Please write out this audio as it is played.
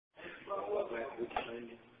that good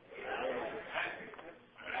singing?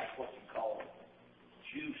 That's what you call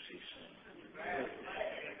juicy singing.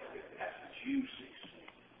 That's juicy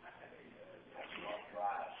singing. That's not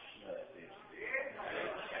dry snut, is it?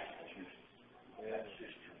 That's juicy. That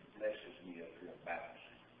sister blesses me up here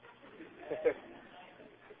bouncing.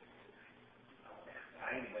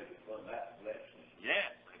 I ain't making fun of that blessing.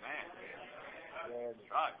 Yes, amen. That's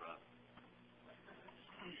right, brother.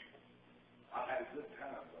 I had a good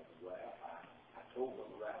time, Brother Ralph. I told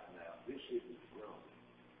Brother Ralph now, this isn't grown.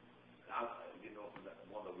 You know,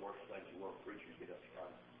 one of the worst things the world preachers get up to try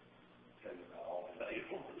to tell you about all that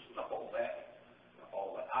illness and all that.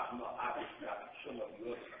 I just got some of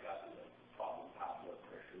you others got problems, high blood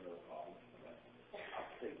pressure, and other problems.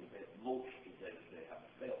 I've taken that most of the day today. I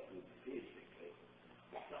felt good physically.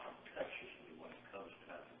 God touches me when it comes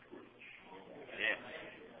time to preach. Yes.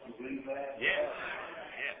 You believe that? Yes.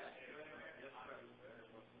 Yes.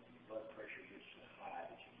 Blood pressure gets so high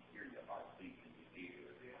that you can hear your heart beat in your ear.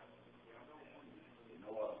 You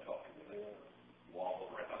know what I'm talking about. Wobble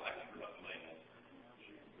around like a rough man.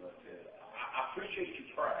 But I appreciate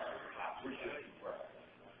your prayer. I appreciate your prayer.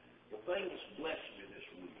 The thing that's blessed me this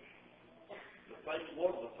week,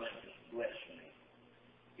 one of the things that's blessed me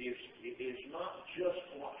is not just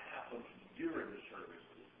what happens during the service,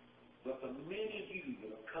 but the many of you that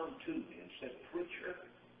have come to me and said, "Preacher,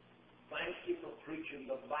 thank you for preaching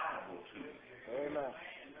the Bible to me." Amen.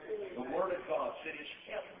 The Word of God said it's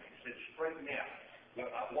helped me. It said straighten out.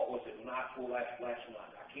 What was it, last night?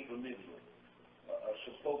 I can't remember.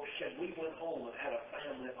 Some folks said we went home and had a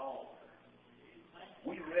family altar.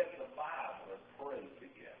 We read the Bible and prayed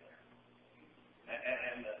together.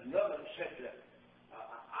 And another said that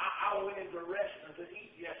I went into the restaurant to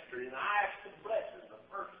eat yesterday and I asked the blessing the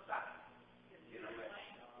first time.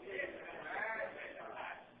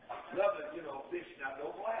 Another, this, now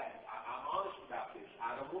don't laugh. I'm honest about this.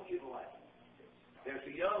 I don't want you to laugh. There's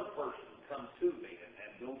a young person come to me, and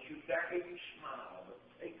don't you dare even smile, but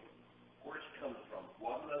take where it's coming from. It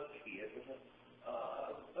wasn't a kid, it was a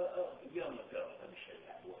young adult, let me say it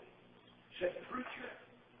that way. Said, "Preacher,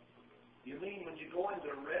 you mean when you go into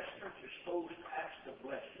a restaurant, you're supposed to ask the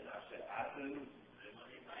blessing?" I said, "I do."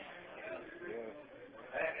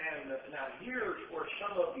 And now here's where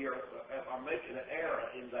some of you are making an error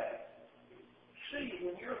in that. See,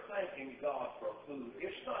 when you're thanking God for food,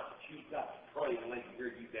 it's not that you've got to pray and let him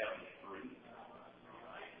hear you down the street.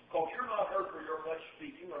 Because you're not heard for your much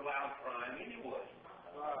speaking or loud crying anyway.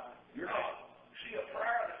 You're not. See, a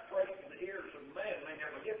prayer that's prayed to the ears of man may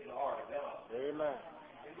never get to the heart of God. Amen.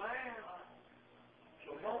 Amen.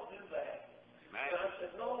 So don't do that. And I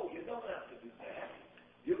said, no, you don't have to do that.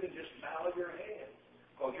 You can just bow your head.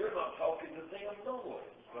 Because you're not talking to them, no way.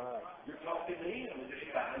 Right. You're talking to him and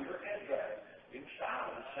just bow your head there in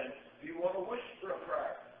silence. And if you want to whisper a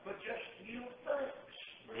prayer, but just give thanks.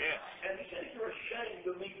 Yes. And he said, "You're ashamed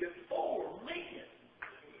of me before men.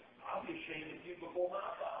 I'll be ashamed of you before my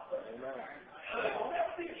Father." Amen. Don't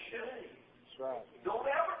ever be ashamed. That's right. Don't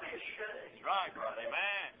ever be ashamed. That's right, brother.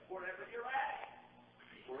 Amen. Wherever you're at.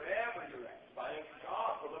 Wherever you're at. Thank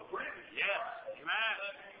God for the privilege. Yes. Amen.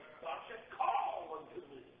 God said, "Call unto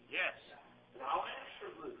me, Yes. and I'll answer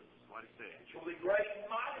thee. That's what he said. It shall be great and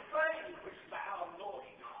mighty things which thou knowest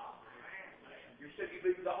not." You said you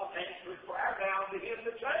believe God answers prayer down to him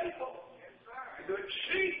the table. Yes, sir. To do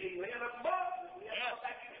exceedingly and abundantly. Yes.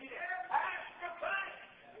 Ask for things.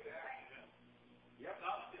 Yep,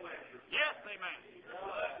 God still answers. Yes, amen.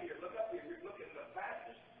 Look up here. You're looking at the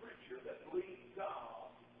Baptist preacher that believes God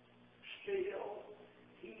still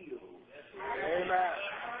heals. Amen.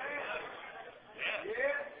 Yes.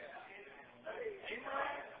 Yes.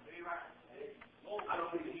 Amen. I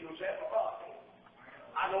don't believe he heals everybody.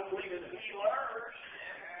 I don't believe in healers,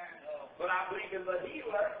 but I believe in the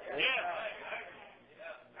healer. Yes.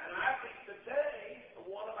 And I think today,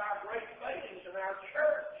 one of our great failings in our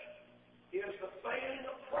church is the failing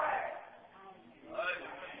of prayer.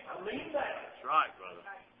 I mean that. That's right, brother.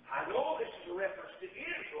 I know this is a reference to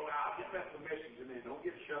Israel. Now, I'll get back to the message in a minute. Don't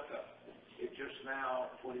get shut up. It's just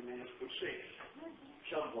now 20 minutes to 6.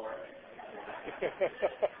 Somewhere.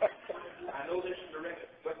 I know this is a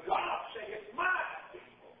reference. But God said it's my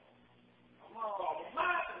people. Come on. Call them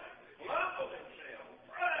my people. Humble themselves.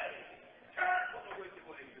 Pray. Turn from the wicked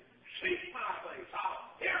ways. Seek my face.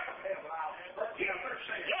 I'll hear from heaven. I'll forgive their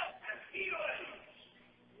sins. And heal them.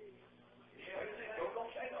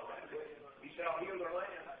 Don't say no that way. He said, I'll heal their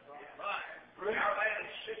land. Right. Our land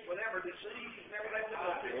is sick with every disease and every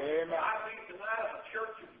disease. I believe tonight in the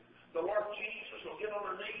church, the Lord Jesus will get on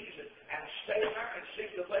their knees and stay there and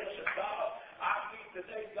seek the face of God. I believe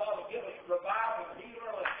today God will give us revival and heal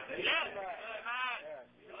our land. Yes.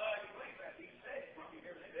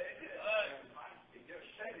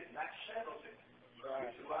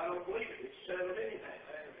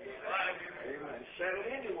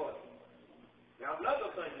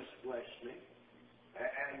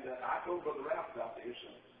 I told Brother Ralph about this,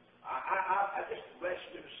 and I just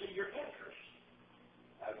blessed me to see your interest.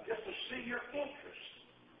 Just to see your interest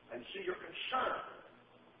and see your concern.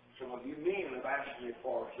 Some of you men have asked me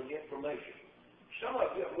for some information. Some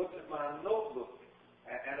of you have looked at my notebook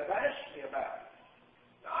and have asked me about it.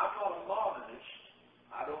 Now, I'm not a modernist.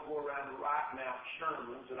 I don't go around writing out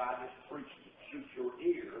sermons that I just preach to suit your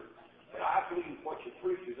ear. But I believe what you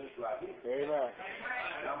preach is this right here. Amen.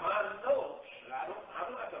 Now, my notes, and I don't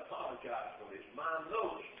have to apologize for this. My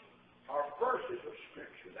notes are verses of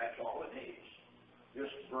Scripture. That's all it is.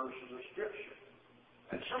 Just verses of Scripture.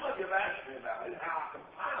 And some of you have asked me about it, how I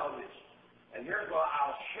compile this. And here's what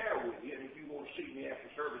I'll share with you. And if you want to see me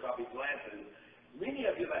after service, I'll be glad to. Many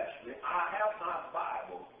of you have asked me, I have my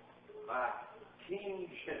Bible, my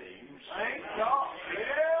King James. Thank God.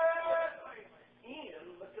 Yeah.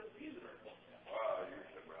 In the computer. You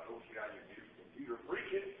said, well, I don't see how you use the computer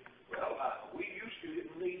preaching. Well, we used to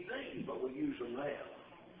didn't need these, but we use them now.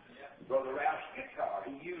 Brother Ralph's guitar,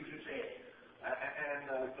 he uses it.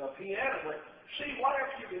 And the piano. See,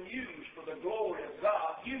 whatever you can use for the glory of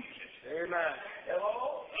God, use it. Amen.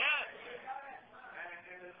 Hello? Yes.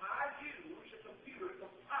 And I use a computer to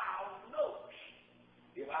compile notes.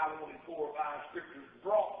 If I wanted 4 or 5 scriptures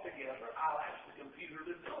brought together, I'll ask the computer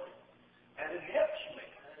to do it. And it helps me.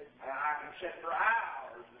 And I can sit for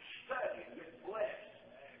hours to study and get blessed.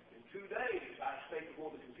 In 2 days, I stay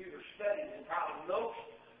before the computer studying, compiling notes,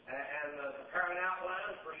 and preparing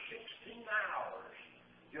outlines for 16 hours.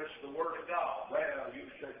 Just the Word of God. Well, you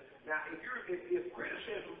said, now, if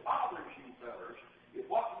criticism bothers you, fellas, if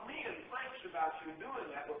what men thinks about you doing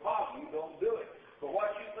that would bother you, don't do it. But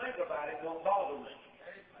what you think about it don't bother me.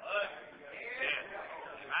 Amen.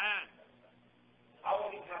 I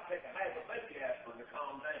won't even have to take a half a baby aspirin to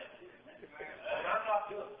calm down. And I'm not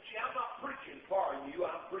preaching for you,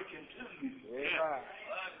 I'm preaching to you. Amen.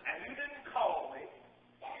 And you didn't call me,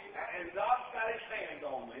 and God's got his hand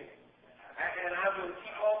on me, and I'm going to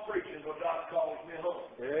keep on preaching until God calls me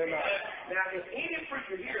home. Amen. Now, if any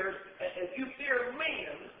preacher here, if you fear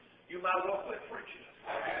men, you might as well quit preaching.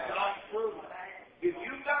 God's proven. If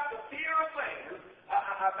you've got the fear of man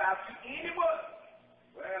about you anyway,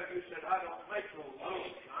 well, you said, I don't make no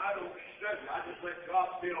rules. I don't study. I just let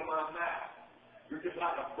God fill my mouth. You're just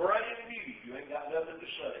like a brand new. You ain't got nothing to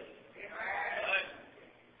say. Amen.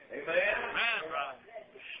 Amen. Amen, brother.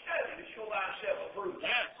 Study to show thyself approved.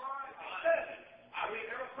 Yes. Study. I mean,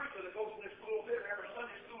 every preacher that goes in this school, every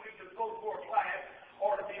Sunday school, he just goes for a class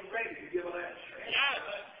or to be ready to give an answer. Yes.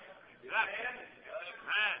 Amen.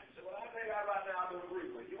 Amen. So what I say right now, I don't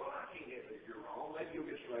agree with you. Well, I can't have it if you're wrong. Maybe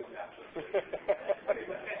you'll get straightened out someday.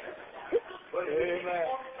 But if you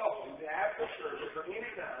want to talk to me after service or any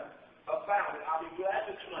time about it, I'll be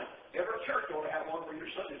glad to explain. Every church ought to have one for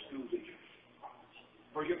your Sunday school teachers,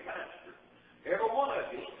 for your pastor. Every one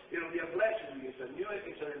of you, it'll be a blessing to you. It's an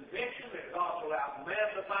invention that God's allowed man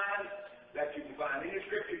to find, that you can find any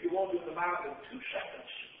scripture you want to in the Bible in 2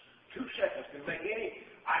 seconds. 2 seconds can make any.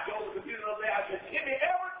 I told the computer the other day, I said, give me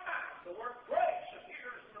every time the word grace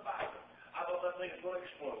appears in the Bible. I thought that thing was going to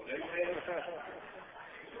explode. Amen.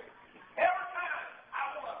 Every time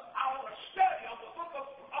I want to study on the book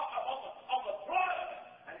on the blood,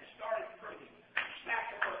 and it started printing,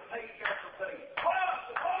 stacking on page after page.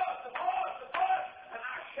 The blood, and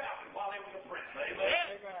I shouted while they were in print.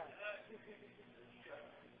 Amen.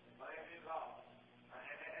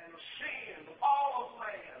 And the sin, the fall of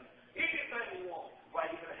man, anything you want, well,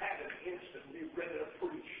 you can have it instantly, be ready to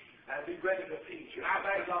preach and be ready to teach. And I'll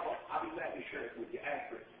be glad to share it with you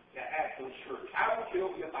after the service. I want you to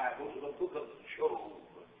open your Bible to the book of Job.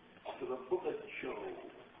 To the book of Job.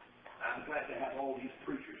 I'm glad to have all these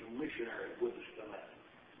preachers and missionaries with us tonight.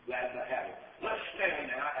 Glad to have them. Let's stand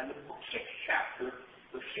now in the 6th chapter,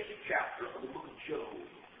 the 6th chapter of the book of Job.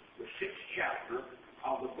 The 6th chapter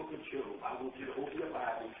of the book of Job. I want you to open your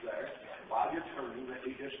Bibles there. While you're turning, let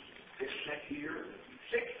me just sit here.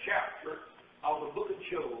 6th chapter of the book of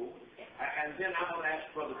Job. And then I'm going to ask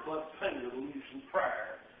Brother Bud Pender to lead some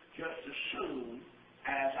prayer just as soon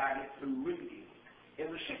as I get through reading. In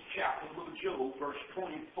the 6th chapter of the book of Job, verse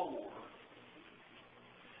 24,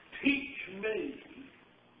 teach me,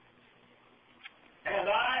 and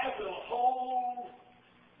I will hold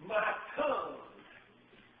my tongue,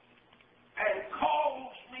 and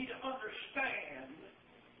cause me to understand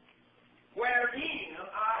wherein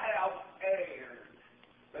I have erred.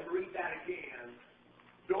 Let me read that again.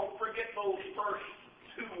 Don't forget those first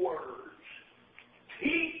 2 words.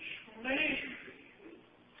 Teach me,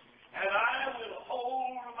 and I will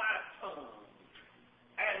hold my tongue,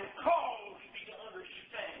 and cause me to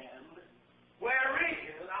understand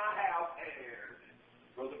wherein I have erred.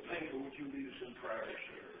 Brother Payne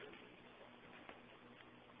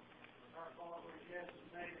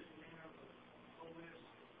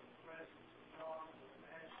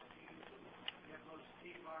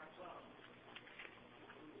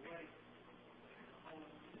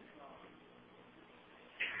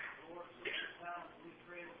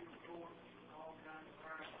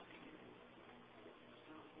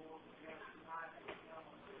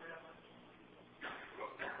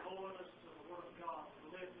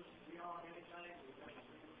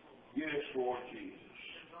Yes, Lord Jesus.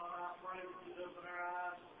 And God, I pray that you open our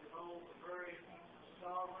eyes to behold the very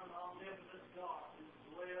sovereign, omnipotent God who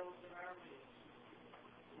dwells in our midst.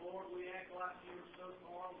 Lord, we act like you are so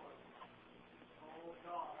far away. Oh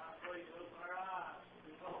God, I pray you open our eyes to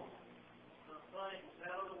behold the things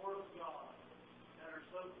out of the Word of God that are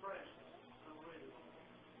so precious, so real.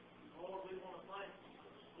 Lord, we want to thank you for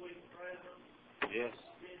the sweet presence. Yes.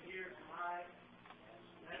 Been here tonight.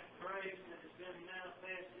 That grace that has been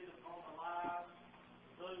manifested upon the lives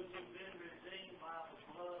of those who've been redeemed by the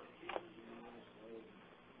blood of Jesus.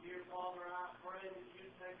 Dear Father, I pray that you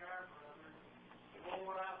take our brother.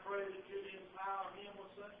 Lord, I pray that you'd empower him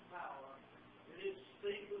with such power, that he'd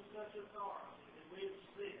speak with such authority, that we'd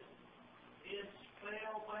sit in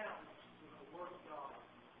spellboundness to the Word of God.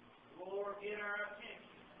 Lord, get our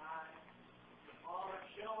attention tonight. Father,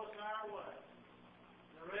 show us our way.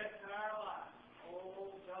 Direct our life.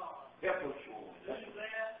 Oh, God. Help us, Lord. Do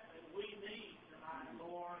that we need tonight,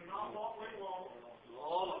 Lord. Not what we want,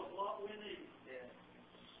 but what we need.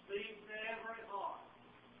 Speak to every heart.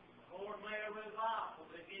 Lord, may a revival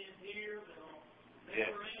begin here that'll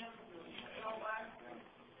never end until you come back and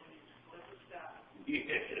you split the sky.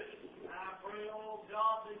 Yes. I pray, oh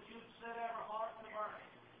God, that you'd set every heart to burn.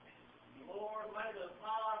 Lord, may the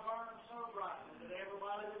fire burn so brightly that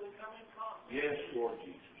everybody that would come in contact Yes, Lord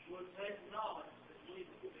Jesus. would take knowledge that we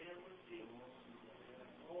have been with Jesus.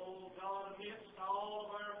 Oh God, amidst all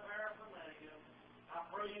of our paraphernalia, I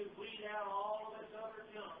pray you weed out all of this other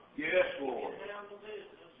junk. Yes, Lord. Get down to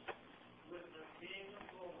business with the King of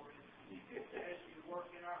Glory as you work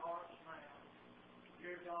in our hearts now.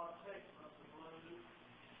 Dear God, take us the blues.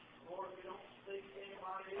 Lord, if you don't speak to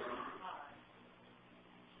anybody else tonight,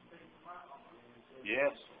 speak to my heart.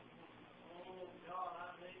 Yes. Oh God, I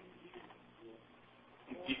need you.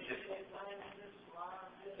 Lord, anything in this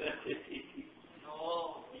life,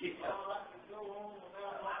 Oh, yeah. God, I could go on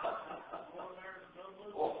without life. Lord, there's no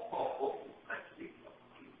movement. Oh, thank you.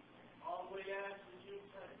 All we ask is you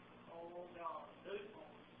take. Oh God, do for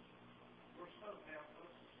us. We're so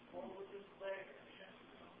helpless. Lord, we're just beggars.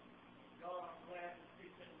 God, I'm glad that you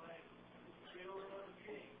can make children of the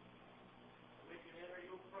King. We can enter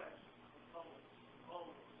your presence with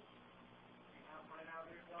boldness. I pray now,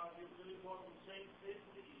 dear God, you do what we seem fit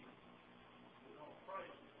to you. We're going to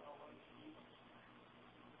praise you always, Jesus.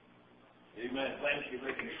 Amen. Thank you.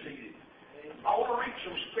 They can see it. I want to read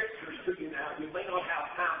some scriptures to you now. You may not have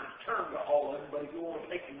time to turn to all of them, but if you want to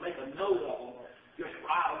take and make a note of them, just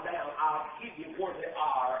write them down. I'll give you where they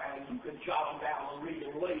are, and you can jot them down and read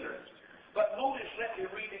them later. But notice, let me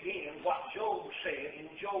read again what Job said in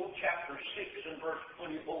Job chapter 6 and verse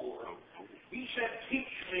 24. He said,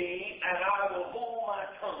 teach me, and I will hold my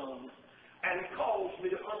tongue, and cause me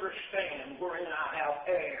to understand wherein I have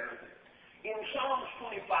erred. In Psalms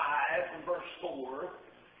 25 and verse 4,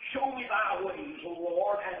 show me thy ways, O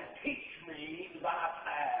Lord, and teach me thy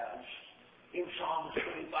paths. In Psalms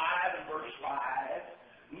 25 and verse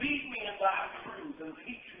 5, lead me in thy truth and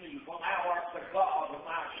teach me, for thou art the God of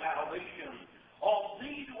my salvation. On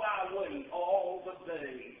thee do I wait all the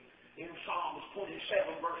day. In Psalms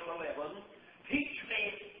 27 verse 11, teach me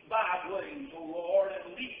thy ways, O Lord,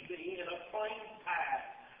 and lead me in a plain path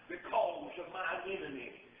because of my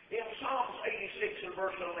enemy. In Psalms 86 and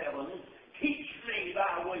verse 11, teach me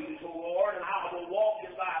thy ways, O Lord, and I will walk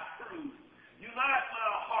in thy truth. Unite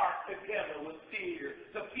my heart together with fear,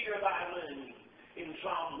 to fear thy name. In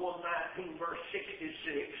Psalm 119, verse 66,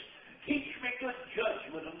 teach me good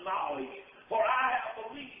judgment and knowledge, for I have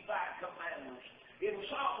believed thy commandments. In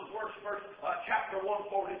Psalms chapter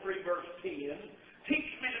 143, verse 10, teach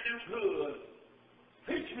me to do good.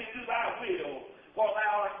 Teach me to do thy will, for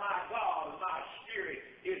thou art my God, and my spirit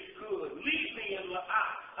is good. Lead me in the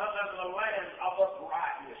land of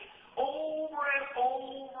uprightness. Over and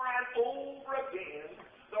over and over again,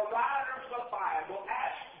 the writers of the Bible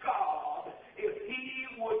ask God if he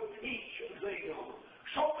would teach them.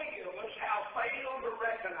 So many of us have failed to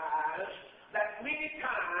recognize that many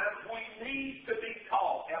times we need to be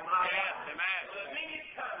taught. Am I right? Amen. Many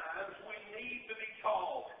times we need to be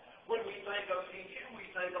taught. When we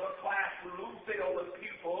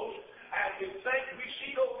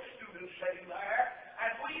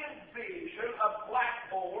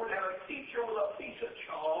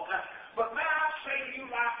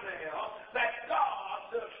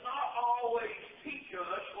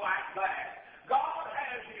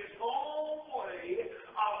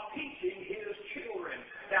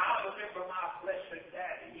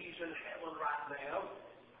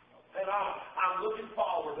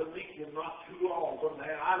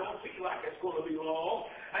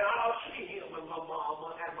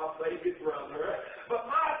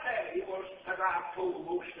told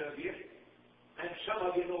most of you, and some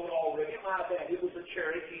of you know it already, my daddy was a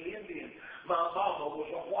Cherokee Indian. My mama was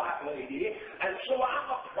a white lady, and so I'm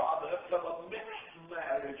a product of a mixed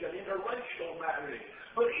marriage, an interracial marriage.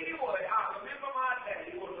 But anyway, I remember my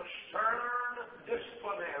daddy was a stern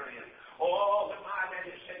disciplinarian. Oh, when my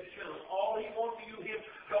daddy said something, all he wanted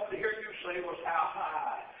to hear you say was how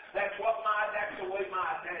high. That's the way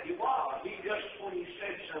my daddy was. When he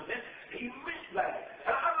said something, he meant that.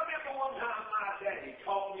 And I remember one time my daddy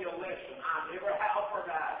taught me a lesson I never have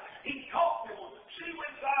forgot. He taught me one. See,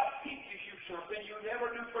 when God teaches you something, you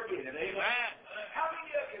never do forget it. Amen. How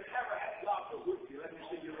many of you ever had God to whip you? Let me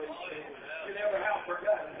see you raise your hand. You never have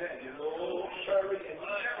forgotten, have you? Oh, sorry, and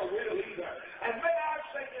you never will either. And may I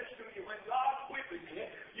say this to you, when God's whipping you,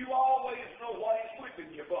 you always know what He's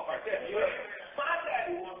whipping you for. My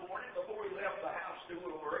daddy one morning, before he left the house to go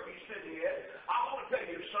to work, he said, Ed, I want to tell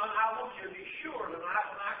you, son, I want you to be sure tonight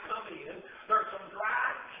when I come in, there's some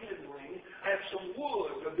dry kindling and some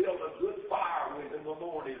wood to build a good fire with in the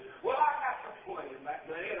morning. Well, I got to playing that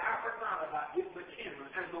day, and I forgot about getting the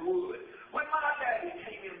kindling and the wood. When my daddy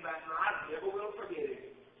came in that night, I never will forget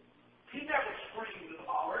it. He never screamed and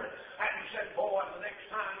hollered, and he said, boy, the next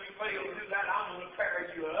time you fail to do that, I'm going to tear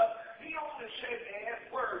you up. He only said, Dad,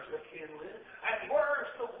 where's the kindling? And where's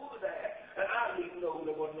the wood at? And I didn't know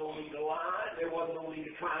there wasn't no need of lying. There wasn't no need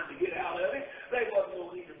of trying to get out of it. There wasn't no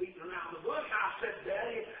need of beating around the bush. I said,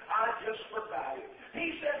 Daddy, I just forgot it.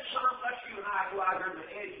 He said, son, let's you and I go out here to the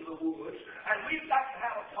edge of the woods, and we've got to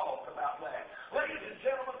have a talk about that. Ladies and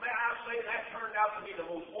gentlemen, may I say that turned out to be the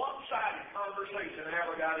most one-sided conversation I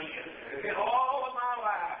ever got in all of my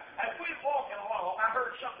life. As we were walking along, I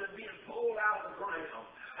heard something being pulled out of the ground.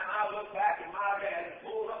 And I looked back, and my dad had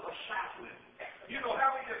pulled up a sapling. You know,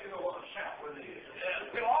 how many of you know what a sapling is?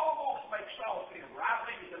 It almost makes soft timber. I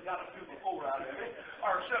think it's got a few before out of it,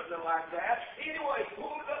 or something like that. Anyway, he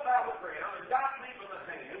pulled it up out of the ground and got me with a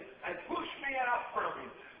hand and pushed me out from him.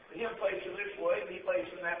 Him facing this way, me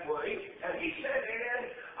facing that way. And he said, Ed,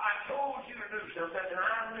 I told you to do something, and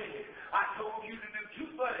I meant it. I told you to do two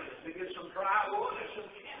things, to get some dry wood and some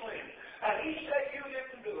kindling. And he said you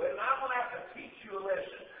didn't do it, and I'm going to have to teach you a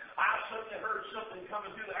lesson. I suddenly heard something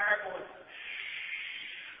coming through the air going,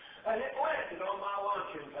 shh, and it landed on my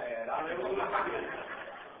launching pad. I never went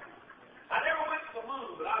to the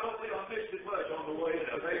moon, but I don't think I missed it much on the way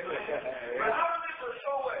up. But I remember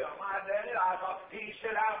so well, my daddy, he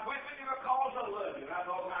said, I'm whipping you because I love you. And I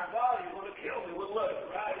thought, my God, he's going to kill me with love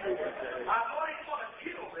right here. I thought he's going to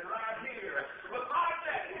kill me right here. But my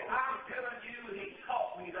daddy, I'm telling you, he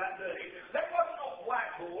taught me that day. There wasn't no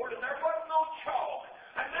blackboard, and there wasn't no chalk,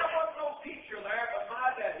 and there wasn't no teacher there but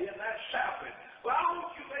my daddy and that sapling. Well, I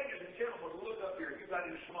want you ladies and gentlemen to look up here. If you've got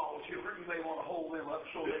any small children, you may want to hold them up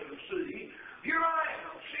so they can see. Here I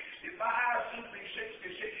am, 65, soon to be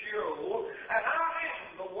 66-year-old, and I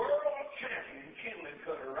am the world champion kindling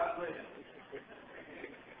cutter right now.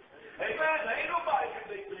 Amen. Ain't nobody can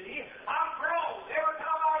beat me. I'm grown. Every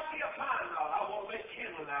time I see a pine knot, I want to make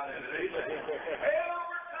kindling out of it. Amen.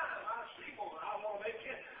 Every time I see one, I want to make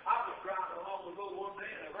kindling. I was driving along the road one day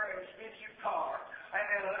in a very expensive car,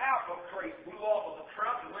 and an apple crate blew off of the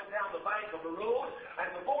truck and went down the bank of the road, and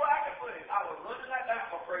before I could blink, I was running that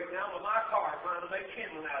apple crate down with my car trying to make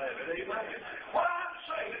kindling out of it. Amen. What I'm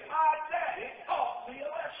saying is my daddy taught me a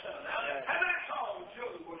lesson. And that's all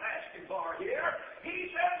Joe was asking for here. He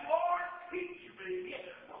said, Lord, teach me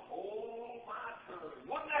to hold my tongue.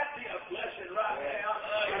 Wouldn't that be a blessing right now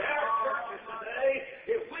in our churches today?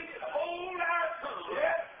 If we could hold our tongue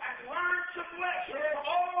and learn some lessons from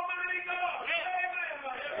Almighty God. Amen.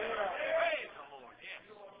 Praise the Lord. Yes.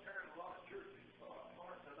 You know, there's a lot of churches,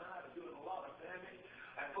 Mark and I, are doing a lot of damage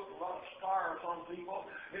and putting a lot of scars on people.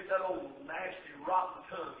 It's that old nasty, rotten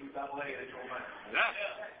tongue you've got laying in your mouth.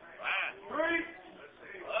 Right. Preach.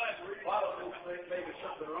 A lot of folks think maybe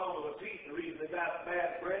something wrong with the teeth. The reason they got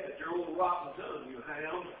bad breath is your old rotten tongue, you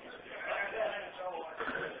hound.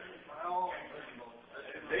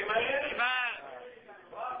 Amen. Amen.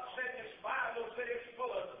 God said this Bible said it's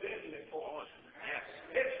full of deadly poison. Yes.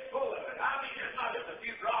 It's full of it. I mean, it's not just a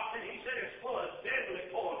few drops in. He said it's full of deadly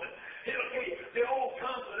poison. It'll kill you. The old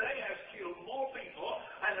tongue today has killed more people,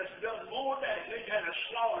 and it's done more damage, and has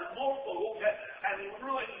slaughtered more folk, and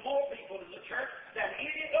ruined more people in the church than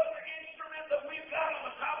any other instrument that we've got on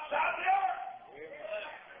the top side of the earth.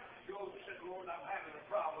 Job said, Lord, I'm having a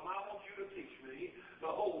problem. I want you to teach me to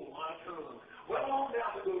hold my tongue. Well, on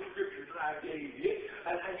down to those scriptures that I gave you,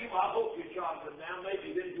 and I hope you jotted them down.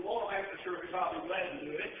 Maybe if you want them after service, I'll be glad to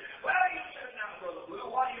do it. Well, you said, now, Brother Blue,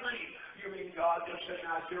 what do you mean? You mean God just said,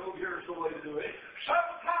 now, Job, here's the way to do it.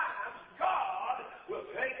 Sometimes God will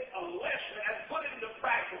take a lesson and put it into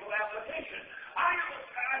practical application. I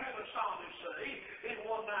hear the psalmist say in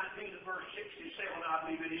 119 verse 67, I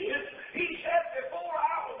believe it is, he said, before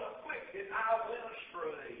I was afflicted, I went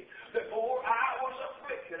astray. Before I was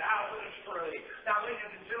afflicted, I went astray. Now, ladies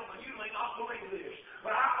and gentlemen, you may not believe this,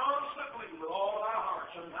 but I honestly believe with all of our heart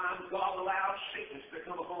sometimes God allows sickness to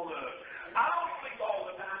come upon us. I don't believe all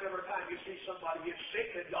the time, every time you see somebody get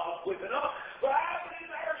sick, that God's whipping up, but I believe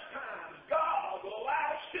there's times God will allow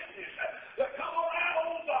sickness to come around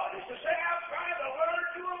old bodies to say, I'm trying to learn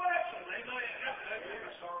you a lesson. Amen.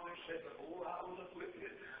 The psalmist said, before I was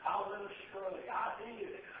afflicted, I went astray. I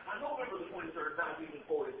did. I November the 23rd,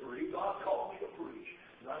 1943, God called me to preach.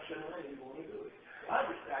 And I said, I ain't going to do it. Now,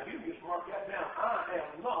 you just mark that down. I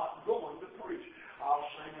am not going to preach. I'll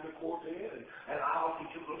sing in the quartet, and I'll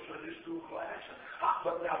teach a little Sunday school class.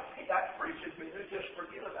 But now, that preaching business, just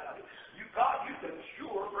forget about it. You can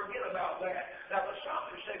sure forget about that. Now, the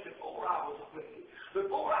psalmist said, before I was afflicted,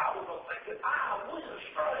 I went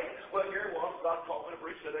astray. Well, here it was. God called me to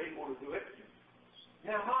preach, said, I ain't going to do it.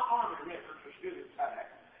 Now, my army records are still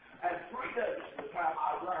intact. And 3 days from the time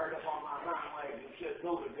I reared up on my hind legs and said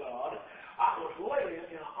no to God, I was laying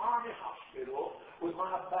in an army hospital with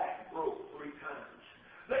my back broke 3 times.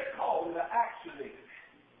 They called it an accident.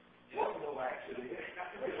 It wasn't no accident.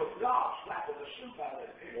 It was God slapping the soup out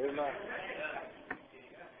of it. Amen.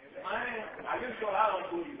 Man, I just thought, I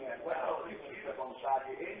don't believe that. Well, you keep up on the side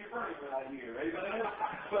of your head, your brain right here. Amen.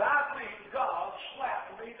 But I believe God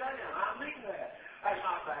slapped me down. I mean that. I had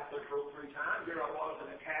my back was broke 3 times. Here I was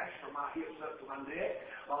in a cast from my hips up to my neck.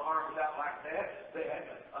 My arms out like that. They had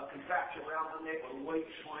a contraption around my neck with a weight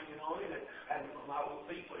swinging on it. And my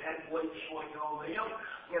feet had weight swinging on them.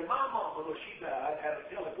 And my mama, when she died, had a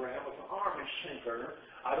telegram with an army sent her.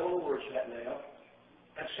 I don't know where it's at now.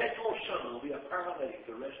 And said your son will be a paralytic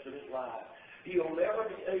the rest of his life. He'll never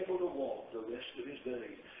be able to walk the rest of his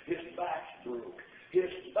days. His back's broke.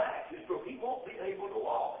 His back is broke. He won't be able to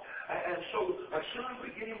walk. And so, as soon as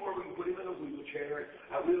we get him where we can put him in a wheelchair,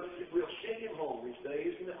 we'll send him home. His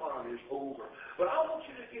days in the army is over. But I want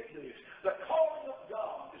you to get this. The calling of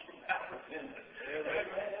God is without repentance. Amen.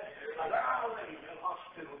 There I lay in a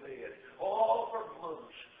hospital bed all for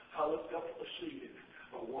months. I looked up at the ceiling.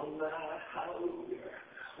 But one night, hallelujah.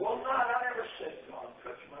 One night I never said, God,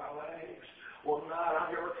 touch my legs. One night I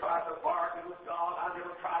never tried to bargain with God. I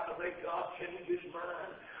never tried to make God change his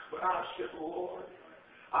mind. But I said, Lord,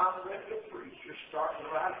 I'm ready to preach. You're starting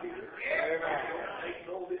right here. Amen. It don't make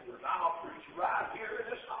no difference. I'll preach right here in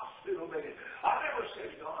this hospital bed. I never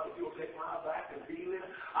said, God, if you'll take my back and heal it,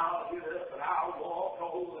 I'll get up and I'll walk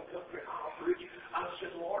all over the country and I'll preach. I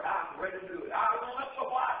said, Lord, I'm ready to do it. I want the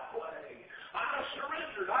white flag. I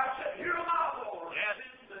surrendered. I said, here am I, Lord. Yes.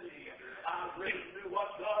 Send me. I'm ready to do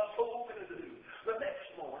what God told me to do. The next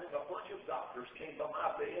morning, a bunch of doctors came by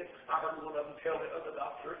my bed. I heard one of them tell the other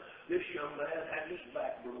doctor, this young man had his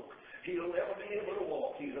back broke. He'll never be able to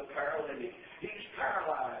walk. He's a paralytic. He's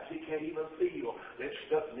paralyzed. He can't even feel. They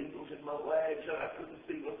stuck needles in my legs and I couldn't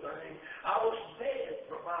feel a thing. I was dead.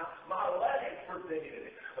 My legs were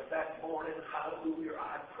dead. But that morning, hallelujah,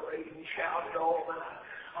 I prayed and shouted all night.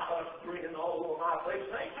 I was grinning all over my face.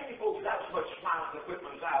 Ain't many folks got so much smiling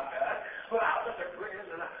equipment as I've got. But I was there grinning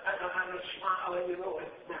and smiling, you know. And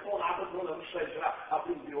before I was one of them says, I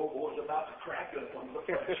believe the old boy's about to crack up on the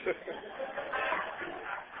face.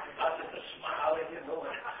 I was just smiling, you know.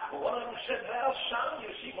 And one of them said, well, son,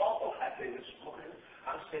 you seem awful happy this morning.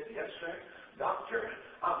 I said, yes, sir. Doctor,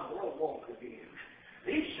 I'm going to walk again.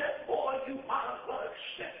 He said, boy, you might as well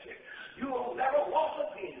accept it. You'll never walk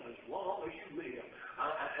again as long as you live.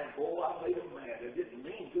 And boy, I made him mad. I didn't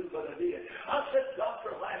mean to, but I did. I said,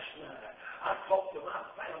 doctor, last night, I talked to my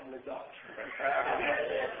family doctor. And he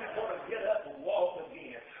said, you're going to get up and walk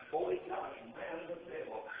again. Boy, he got us mad as the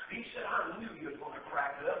devil. He said, I knew you were going to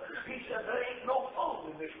crack up. He said, there ain't no phone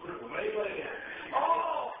in this room. Amen.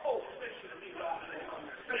 Oh, folks, listen to me right now.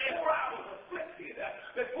 Before I was afflicted,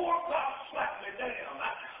 before God slapped me down,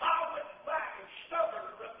 I went back and stubborn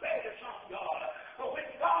and rebellious on God. But when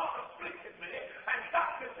God afflicted me and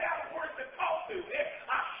got me down where to talk to me,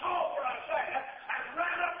 I saw where I was at and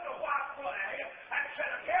ran up the white flag and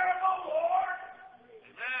said, here am I, Lord.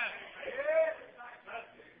 Amen. Yes.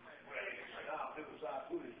 I'll do as I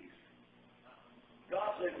please.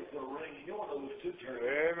 God said with the ring, you know those two terms.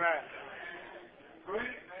 Amen.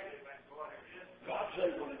 Great. God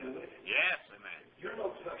said going to do it. Yes, amen. You're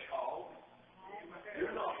no touch hog.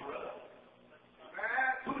 You're not rough.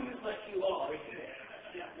 Who do you think you are?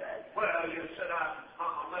 Well, you said I'm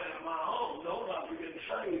a man of my own. No, not you didn't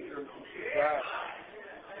say you're no. Right.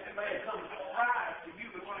 It may come to Christ to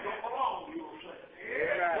you, but when it don't belong to you, will say.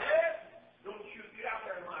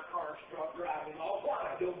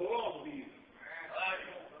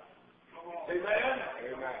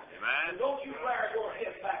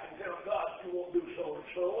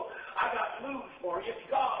 I got news for you.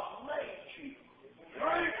 God made you.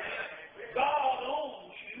 Right? God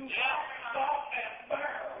owns you. Stop and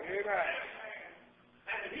barrel. Amen.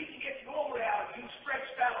 And if he can get glory out of you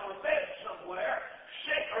stretched out on a bed somewhere,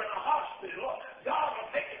 sick or in a hospital, God will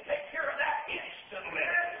take care of that instantly.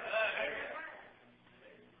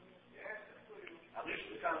 Now, this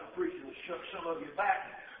is the kind of preaching that shook some of you back,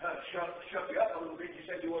 shook you up a little bit. You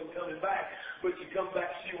said you wasn't coming back, but you come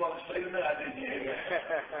back to see what I say tonight, didn't you?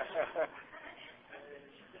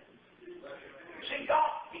 See,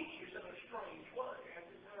 God teaches in a strange way.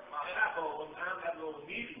 My papa one time had a little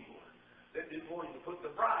music board that didn't want him to put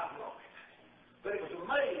the Bible on it. But it was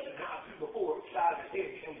amazing how two before it side of his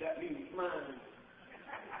head changed that music mind.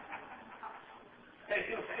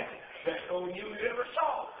 Best on you ever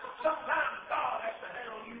saw. Sometimes God has to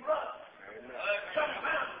handle you rough.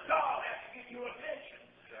 Sometimes God has to give you attention.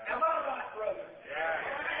 Am I right, brother?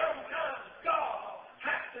 Sometimes God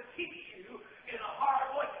has to teach you in a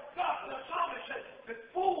hard way. God, the psalmist said,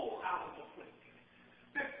 before I was afflicted.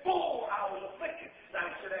 Before I was afflicted. Now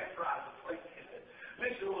he said after I was afflicted.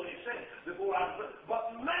 Listen to what he said. Before I was afflicted.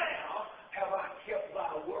 But now have I kept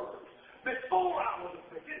thy word. Before I was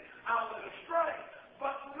afflicted, I went astray.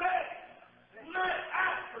 But now,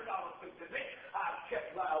 after God afflicted me, I've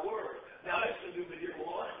kept thy word. Now listen to me, dear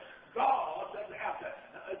one. God doesn't have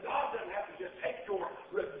to just take your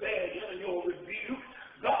rebellion and your rebuke.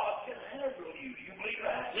 God can handle you. Do you believe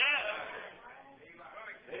that?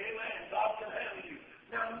 Yeah. Amen. God can handle you.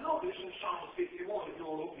 Now notice in Psalm 51, if you want to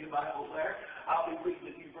open your Bible there, I'll be reading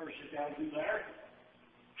a few verses down through there.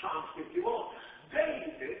 Psalm 51.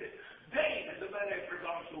 David, the man after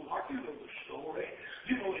God's own heart, you know the story.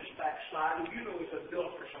 You know his backslider. You know his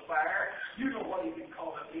adulterous affair. You know what he been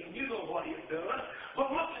caught up in. You know what he had done.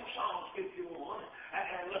 But look in Psalm 51,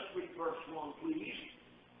 and let's read verse 1, please.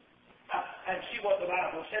 And see what the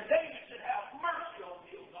Bible said. David said, have mercy on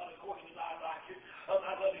me, O God, according to thy righteousness, of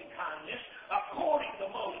thy loving kindness, according to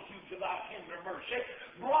the multitudes of thy tender mercy,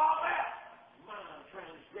 blot out my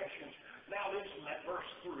transgressions. Now listen at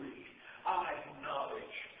verse 3. I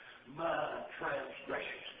acknowledge my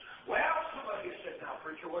transgressions. Well, somebody said, now,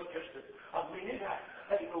 preacher, wait just a minute.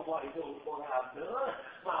 Ain't nobody knows what I've done.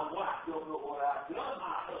 My wife don't know what I've done.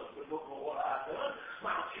 My husband don't know what I've done.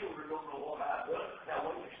 My children don't know what I've done. Now,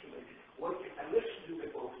 wait just a minute. Wait, and listen to me,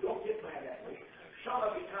 folks. Don't get mad at me. Some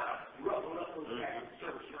of you kind of ruffled up those Catholic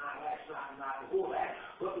service night, last night, and night before that.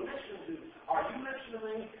 But listen to me. Are you listening to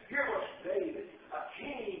me? Here was David, a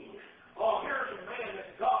king. Oh, here's a man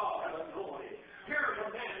that God had anointed. Here's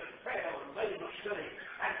a man that fell and made a mistake.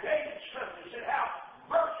 And David suddenly said, have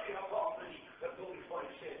mercy upon me. But notice what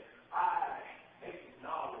he said. I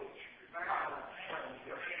acknowledge my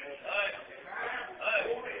transgressions.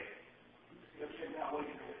 You said, now wait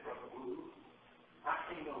a minute, Brother Ballew. I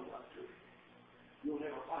can't know what to. You'll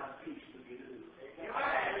never find peace if you do.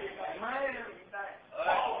 Amen.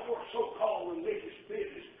 All of your so-called religious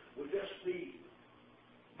business will just be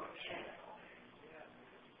mechanical.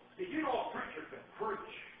 Did you know a preacher can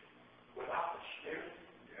preach without the Spirit?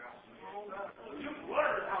 You can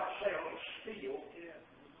learn how to say a little steel,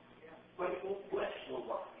 but it won't bless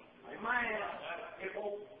nobody. Amen. It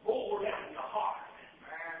won't bore down your heart.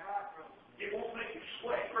 It won't make you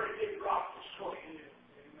sweat very big drops of sweat.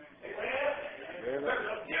 Amen. There's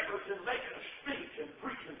a difference in making a speech and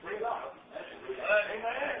preaching for God.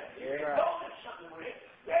 Amen. Notice something with it.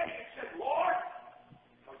 David said, Lord,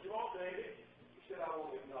 what you want, David? He said, I want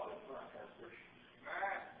to acknowledge my transgressions.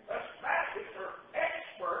 Us Baptists are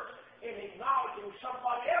experts in acknowledging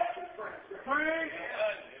somebody else's transgressions.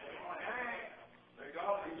 May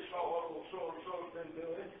God, you saw what old so-and-so has been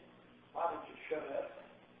doing. Why don't you shut up?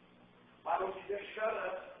 Why don't you just shut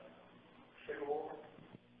up? Say, Lord.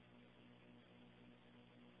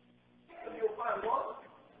 And you'll find one.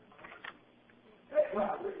 That's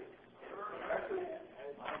right, really.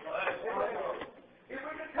 If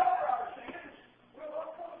we can cover our sins, we'll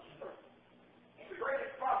prosper. The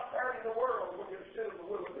greatest prosperity in the world when you're still in the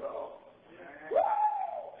will of God. Woo!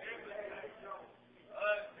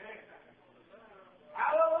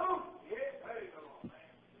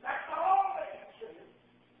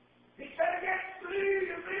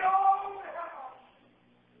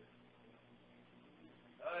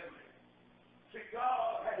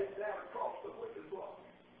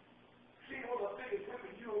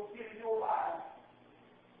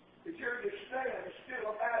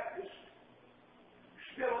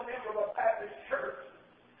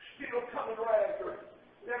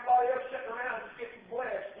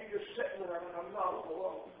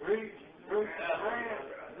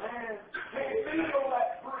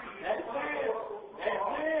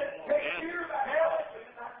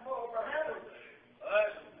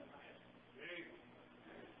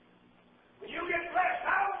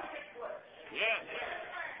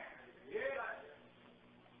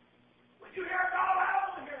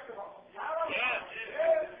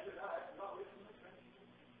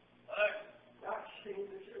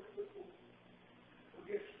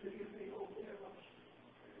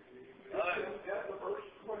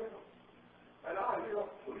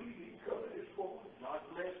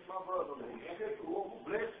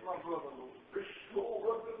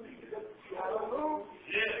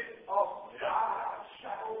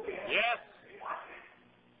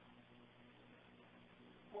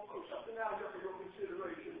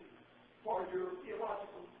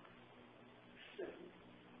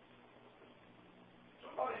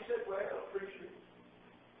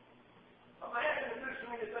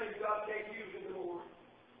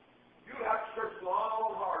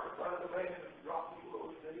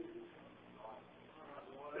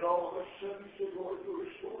 And all of a sudden, he said, Lord, you're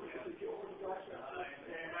restored to the joy of thy salvation.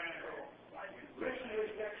 Listen to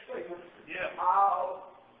his next statement. Yeah. I'll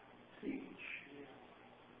teach.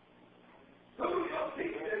 Who will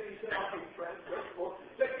teach? He said, I'll teach transgressors.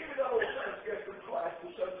 Say, give me the whole transgressor class in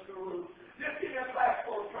Sunday school room. Just give me a class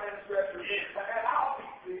full of transgressors, and I'll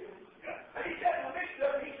teach them. And he said, in the midst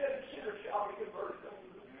of it, he said, sinners shall be converted.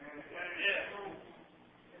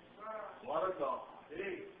 What a God.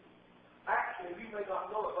 Actually, you may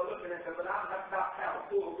not know it by looking at it, but I'm about to have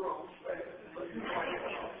a full grown man.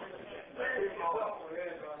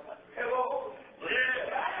 Hello?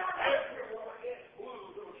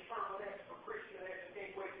 Little sermonette for Christianettes and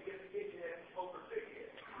can't wait to get the kitchen and smoke her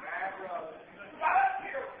cigarette. Got up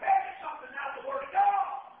here, tell you something now, the Word of God.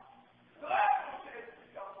 The Bible says,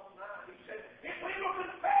 John 9, he said, if we will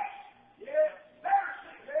confess, there's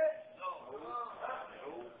sin, No.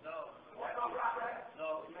 What's not right there?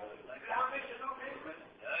 No. Did I miss it, no business?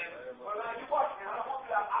 Well, now you watch me. I don't want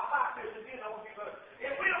you to, I like this again. I want you to,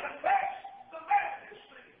 if we don't confess, the man is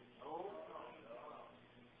sin.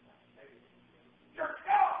 Church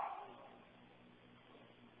God.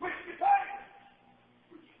 Which you pay?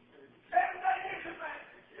 7 days is man.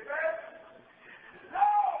 Amen? No.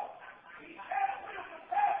 He said if we don't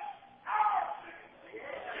confess our sin.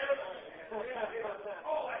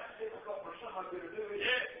 Oh, that's difficult for some of you to do, isn't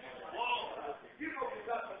it? You know you've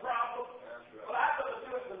got the problem. Well, I got to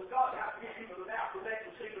do it because God has to get you to the natural neck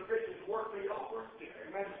to see the riches work me over.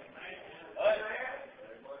 Amen. Amen.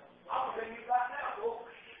 I'm telling you right now, folks.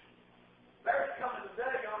 There's coming a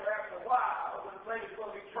day on there after a while when the thing's going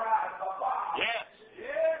to be tried by fire. Yes.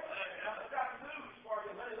 Yeah. I've got news for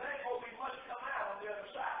you, honey. There ain't going to be much come out on the other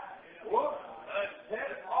side. What?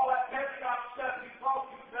 All that Pentecost stuff you thought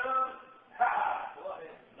you've done,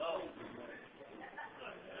 No.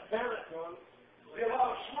 be a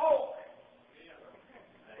lot of smoke.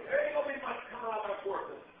 There ain't going to be much coming out that's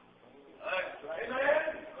worth it.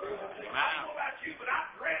 Amen? I don't know about you, but I'm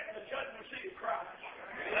granting the judgment seat of Christ.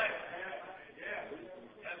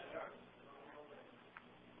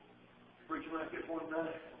 Preacher, when I get one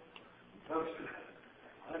night,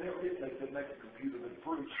 I never did think they'd make a computer that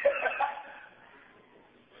preach.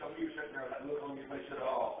 Some of you sitting there and look on your face and say,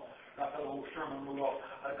 oh, got that old sermon rule off.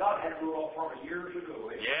 God had rule off from it years ago.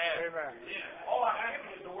 Yeah. Amen. All I have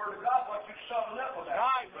is the Word of God, what you sum it up with that.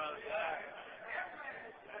 Right, brother.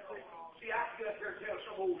 See, I could get up there and tell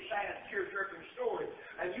some old sad, tear-jerking story,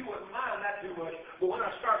 and you wouldn't mind that too much, but when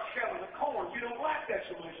I start shelling the corn, you don't like that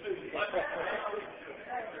so much, do you?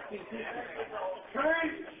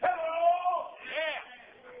 Praise. Hello! Yeah.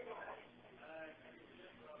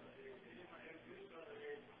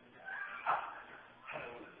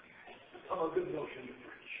 I'm a good notion to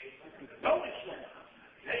preach. Notice that.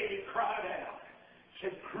 David cried out,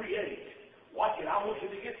 said, create. Watch it. I want you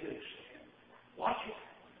to get this. Watch it.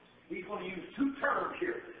 He's going to use 2 terms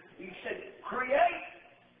here. He said, create.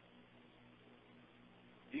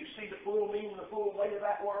 Do you see the full meaning, the full weight of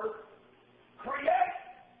that word? Create.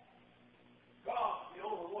 God's the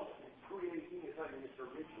only one that can create anything in its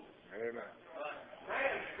original. Amen.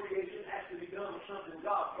 Man's creation has to be done with something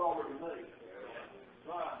God's already made.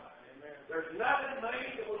 Right. There's nothing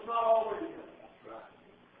made that was not already made. Right.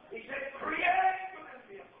 He said, create within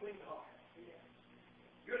me a clean heart.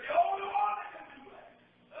 You're the only one that can do that.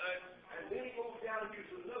 And then he goes down and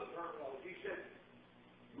uses another terminology. He said,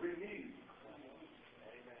 renew.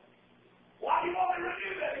 Amen. Why do you want to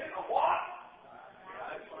renew that? You know what?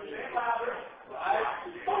 Say it louder.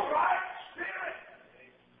 All right, Spirit.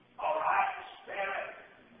 All right, Spirit.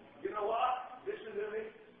 You know what? Listen to me.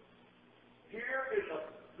 Here is a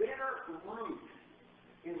bitter root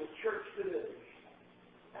in the church today,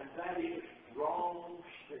 and that is wrong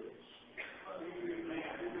spirits. Amen,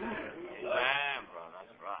 brother.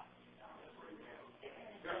 That's right.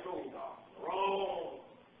 That's old dog. Wrong,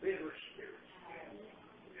 bitter spirits.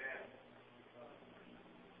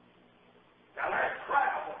 Now there's a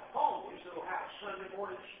crowd of phonies that'll have a Sunday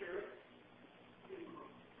morning spirit,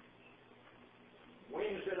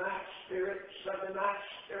 Wednesday night spirit, Sunday night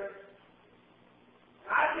spirit.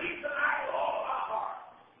 I need tonight with all my heart.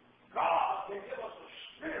 God can give us a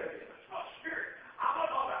spirit. A spirit. I'm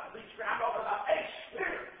not talking about the spirit. I'm talking about a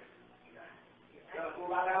spirit. Got to go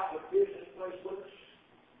right out to the business place with us.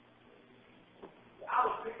 I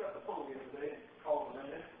was picking up the phone the other day and called a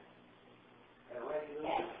man. And I rang the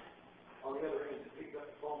number. On the other end, he picked up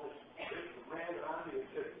the phone. This is the man that I knew. He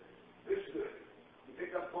said, this is good. He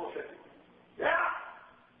picked up the phone and said, yeah.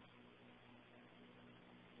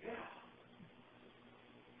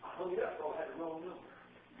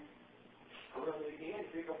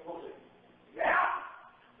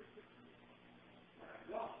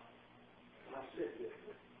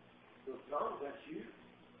 So, Tom, that's you?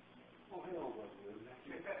 Oh, hell, that's you. That's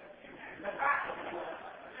you.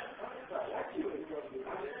 That's you.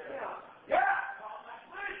 Yeah.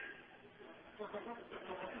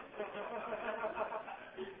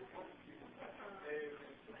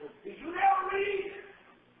 Did you never read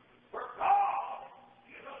where God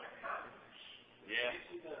gives us a kindness? Yes.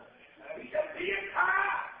 He said, be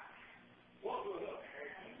kind. One to another.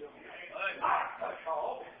 Not touch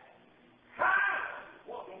all. Kind.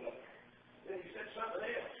 One to another. Then he said something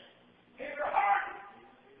else. Give your heart.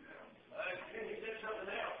 Then he said something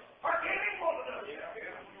else. Forgiving one another.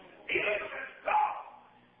 Even as God.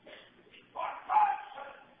 For God's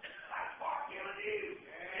sake, I've forgiven you.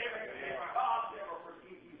 God never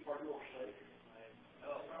forgive you for your sake.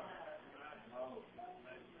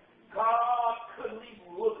 God couldn't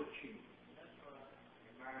even look at you.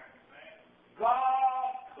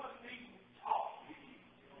 God couldn't even talk to you.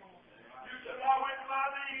 You said, I went to my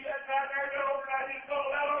knee, that down there, that over there, I didn't know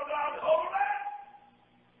that, oh God, hold that.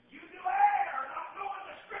 You do err, not knowing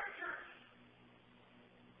the scriptures.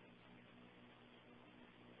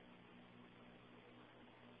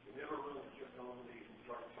 You never run just on the knees and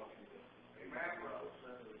start talking to them. Amen, brother.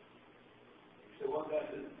 You say, what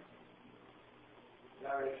that is?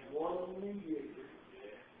 There is one mediator.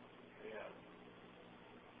 Yeah.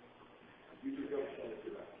 You just go stand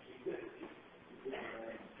it up.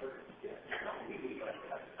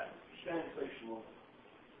 Stand facing one.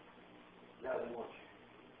 Now they want you.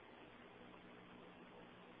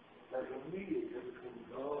 There's a mediator between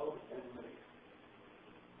God and man.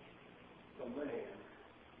 The man,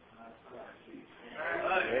 Christ Jesus.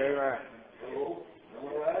 Amen. Hello?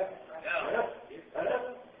 All right? Yeah.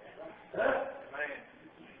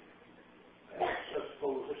 Let's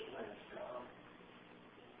suppose this man's God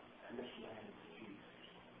and this man is Jesus.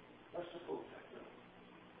 Let's suppose that.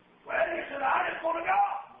 Well, he said, I just want to go.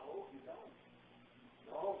 No, you don't.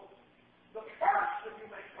 No. The first that you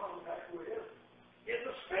make contact with is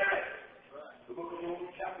the Spirit. Right. The book of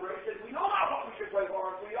Romans chapter 8 says, we know not what we should pray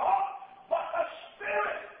for as we ought, but the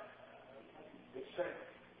Spirit is saying.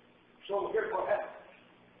 So here's what happens.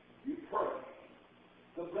 You pray.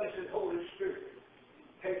 The blessed Holy Spirit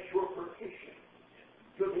takes your petition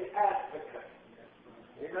to the advocate.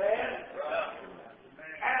 Amen?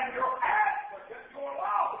 And your advocate, your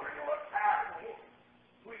lawyer, your attorney,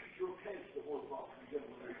 pleads your case before God.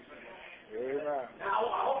 Amen. Now,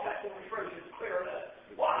 I hope that illustration is clear enough.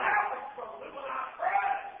 What happens from when I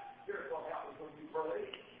pray? Here's what happens when you pray.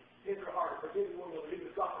 In your heart, forgiving one another,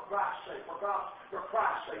 even God, for Christ's sake, for God, for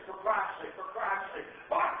Christ's sake, for Christ's sake, for Christ's sake,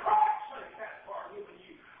 for Christ's sake, that's forgiven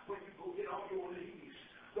you when you go get on your knees.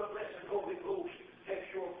 The blessed Holy Ghost takes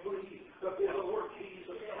your plea, the Lord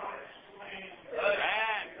Jesus Christ.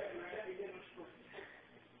 Amen.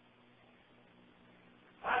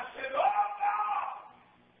 I said, oh God,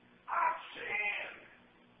 I've sinned.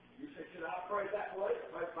 You said, should I pray that way?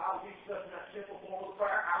 Pray Father Jesus in that simple form of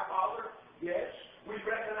prayer, our Father? Yes. We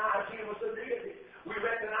recognize Him as the deity. We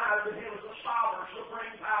recognize that Him as the sovereign,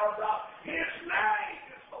 supreme power of God. His name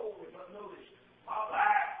is holy. But notice, of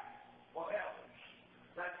that, what happens?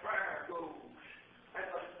 That prayer goes.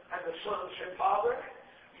 And the son said, Father,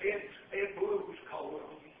 in Blue's calling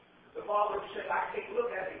on me. The father said, I can't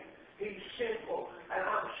look at him. He's sinful, and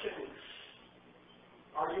I'm sinless.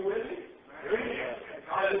 Are you with me?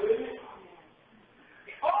 Are you with me?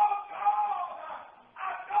 Oh, God,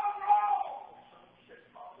 I've done wrong. The son said,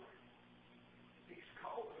 Father, he's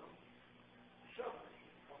called him. Somebody.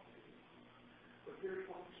 But here's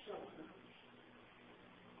what the son does.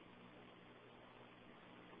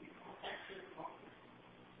 He calls him Father.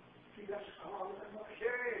 He doesn't call him a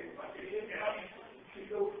shame. He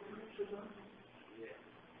goes to them.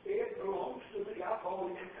 It belongs to me. I call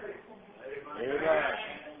him faithful. Amen.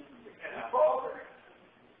 And Father,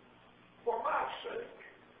 for my sake,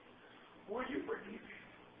 will you forgive me?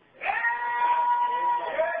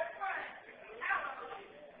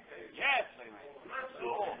 Yes, amen. I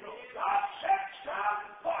said, son,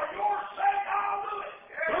 for your sake, I'll do it.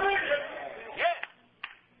 Yes.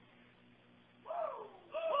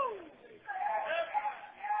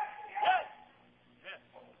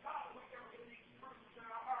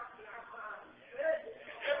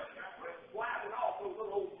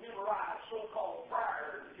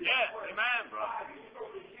 Yes, amen, brother. You throw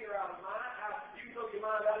the ear out of mine. You throw your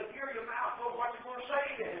mind out of here, your mouth knows what you're going to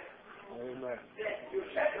say to him. Amen. You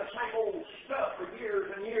said the same old stuff for years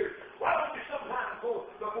and years. Well,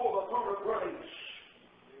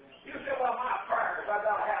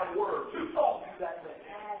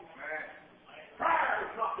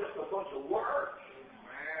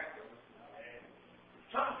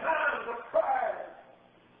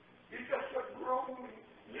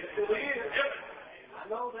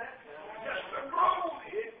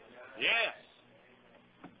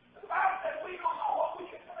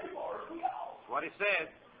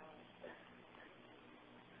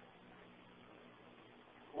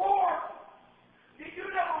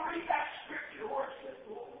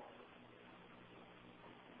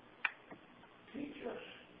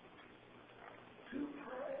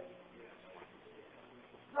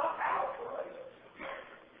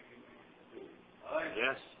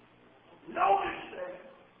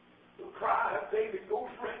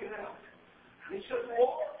 said,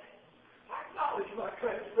 Lord, I acknowledge my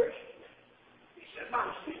transgressions. He said, my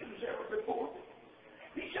sin is ever before me.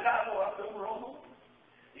 He said, I know I've done wrong.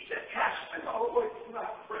 He said, cast me all away from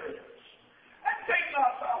thy presence. And take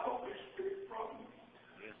not thy Holy Spirit from me.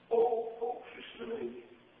 Oh, folks, listen to me.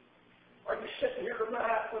 Are you sitting here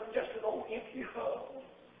tonight with just an old empty hull?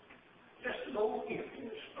 Just an old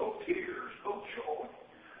emptiness, no tears, no joy,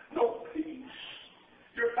 no peace.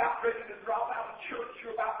 You're about ready to drop out of church.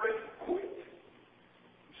 You're about ready to quit.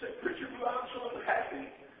 You say, Preacher, I'm so unhappy.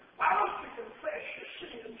 Why don't you confess your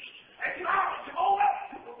sins? Acknowledge them all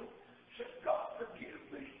out to them. Say, God, forgive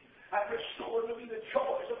me. And restore to me the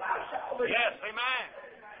joys of thy salvation. Yes, amen.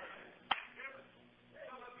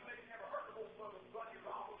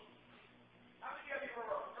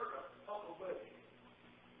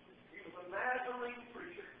 Nazarene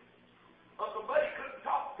preacher. Uncle Buddy couldn't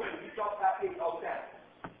talk to him. He talked about me all the time.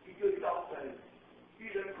 He couldn't talk to him.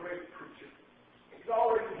 He's a great preacher. He's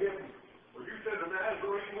already given. Well, you said the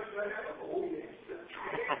Nazarene went to heaven? Oh, yes.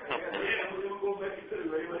 Yeah, we're going to make it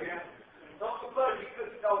too, amen. Uncle Buddy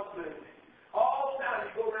couldn't talk to him. All the time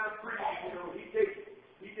he'd go around preaching, you know, he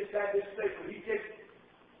just had this statement. He takes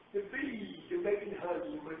the bees to making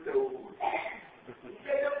honey with those. He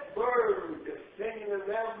get up birds that's singing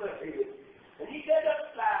around the head. And he get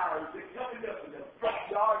up flowers that coming up in the front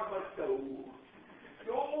yard of my stove.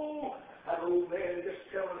 Oh, that old man is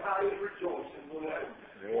just telling how he's rejoicing. One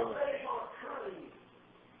day on a train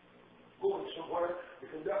going somewhere,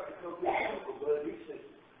 the conductor comes to Uncle Bud. He said,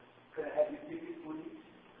 "Can I have your ticket, please?"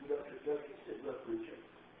 The conductor said, "Look, Richard,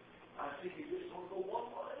 I see you just want to go one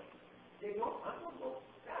way." He said, "No, I'm going to go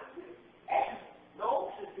down here."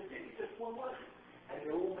 "No," said the ticket, just one way. And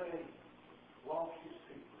the old man lost his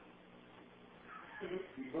paper.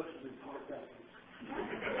 He must have been part back.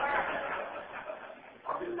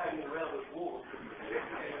 I've been hanging around this war.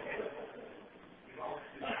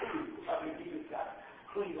 I mean, he just got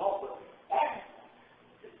clean off of it.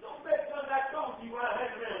 Don't bet none of that goes you when I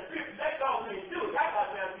hang around 50. That dog didn't do it. I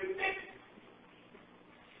got around here 50.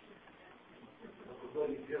 Uncle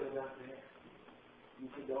Buddy's telling out there. You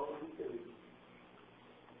said, all he said is,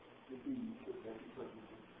 the bees would make it funny.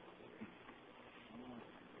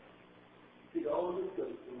 See, all this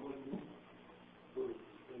goes to one more bird.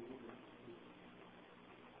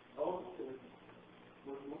 All this goes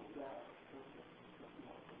one more flower.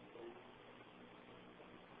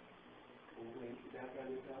 Oh, man, I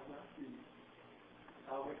got it out my feet.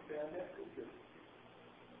 I went down that picture.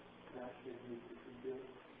 And I said, Mr. Bill,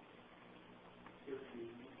 if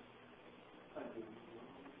you, I didn't know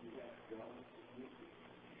you got God.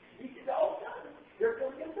 He said, all the time, here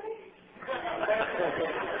comes your baby. Amen.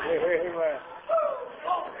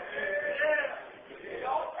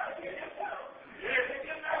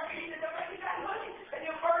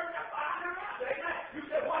 You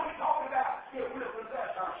said, what are you talking about? It will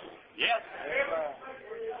possess our sin. Yes.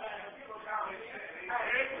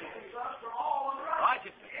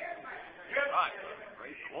 Righteousness. Right.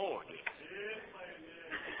 Praise the Lord.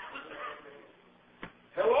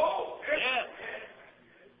 Hello? Yes.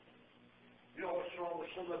 You know what's wrong with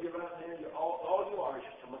some of you right now? All you are is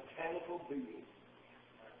just a mechanical being.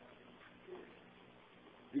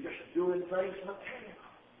 You're just doing things mechanical.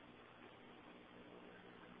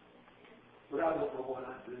 But I don't know what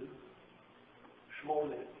I do. This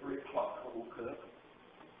morning at 3 o'clock I woke up.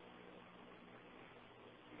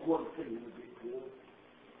 One feeling a bit good.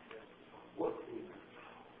 One feeling.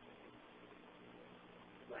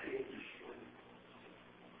 My head is swimming.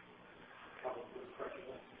 Couple of blood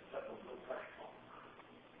pressure. Couple of blood pressure.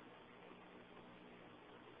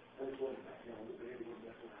 I just went back down to bed with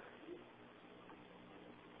nothing I could do.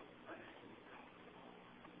 I just didn't talk.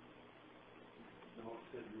 No one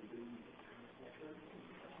said you're doing it.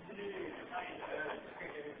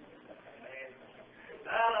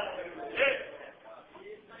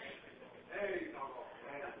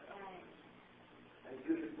 And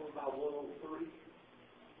good as one by 103,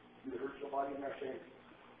 you heard somebody in there saying,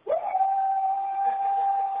 "Woo!"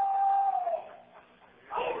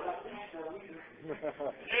 I was like, "These now either."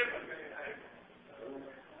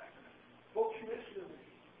 Folks, you listen to me.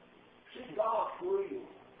 See, God's real.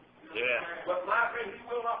 Yeah. But my friend, He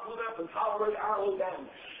will not put up and tolerate our low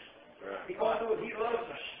downness. He won't do it. He loves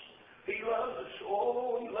us. He loves us.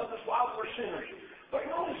 Oh, He loves us while we're sinners. But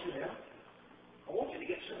notice now, I want you to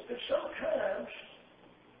get something. Sometimes,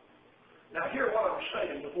 now hear what I'm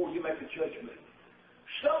saying before you make a judgment.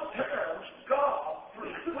 Sometimes God,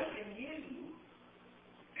 through quickening you,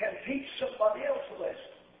 can teach somebody else a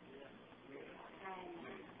lesson.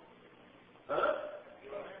 Huh?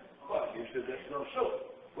 Well, you said that's not so.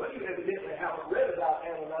 Well, you evidently haven't read about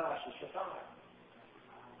Ananias and Sapphira.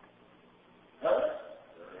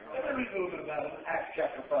 little bit about it in Acts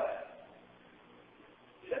chapter 5.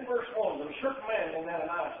 In verse 1, there was a certain man named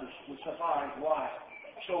Ananias with Sapphira, his wife,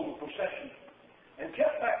 sold a possession, and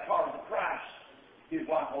kept back part of the price, his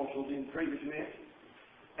wife also being privy to it,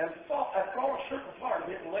 and brought a certain part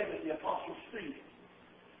of it and laid it at the apostles' feet.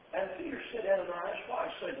 And Peter said, Ananias, why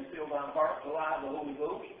is Satan filled thine heart to lie to the Holy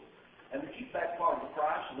Ghost, and to keep back part of the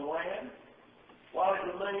price of the land? While it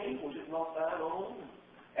remained, was it not thine own?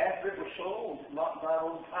 After it was sold, was it not thine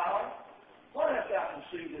own power? Why hast thou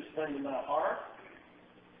conceived this thing in thy heart?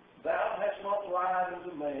 Thou hast not lied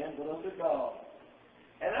unto man, but unto God.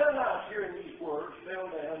 And Ananias, hearing these words,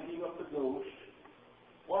 fell down and gave up the ghost.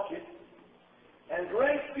 Watch it. And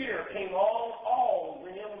great fear came on all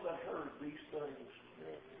them that heard these things.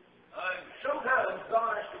 Sometimes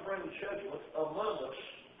God has to bring judgment among us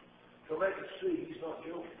to make us see He's not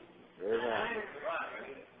joking.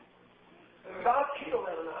 God killed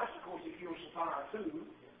Ananias, of course He killed Sapphira too.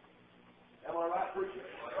 Am I right, preacher?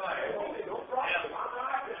 Right. Don't problem. I'm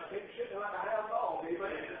right. I'm sitting like a hound dog. Amen.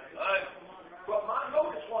 Right. But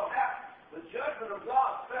notice what happened. The judgment of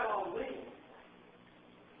God fell on them.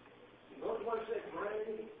 Notice what it said,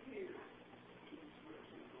 great fear.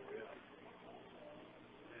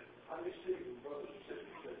 I just see you, brothers and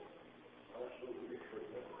sisters. That's what we get for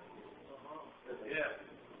that. Yeah.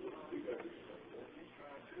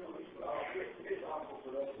 It's awful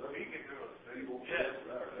for us. He can do it. Yes.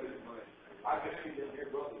 I can see them here,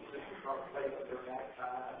 brothers and sisters, trying to play with their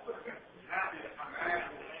backside.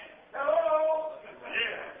 Hello?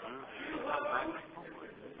 Yeah.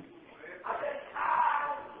 I said,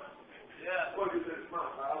 hi. Yeah. What is this, my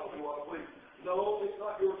child? You want to please? No, it's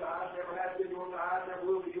not your tithe. Never has been your tithe. Never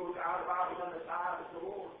will be your tithe. The Bible on the tithe is the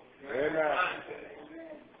Lord. Amen.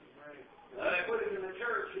 When you put it in the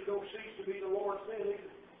church, it don't cease to be the Lord's thing either.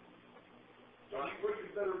 So you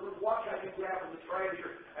preachers better watch how you grab the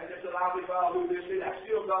treasure and just allow me to do this. See, that's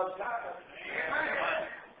still God's tithe.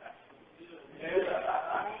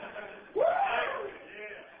 Woo!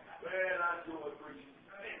 Man, I enjoy preaching.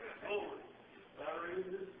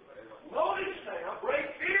 Notice now, great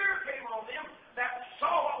fear came on them that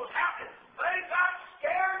saw what was happening. They got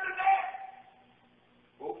scared to death.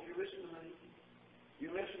 Folks, you listen to me.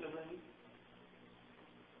 You listen to me.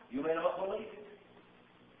 You may not believe it.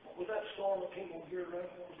 What was that storm that came over here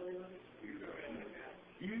around? What was the name of it?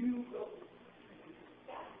 Hugo.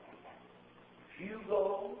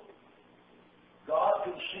 Hugo. God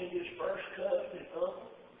could send His first cousin, His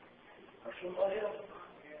uncle, or somebody else.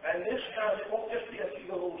 And this time it won't just be a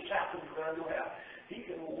few little saplings around your house. He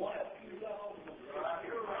can wipe you out.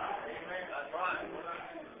 You're right. Amen. That's right.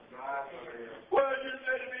 Well, you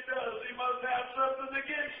said if He does, He must have something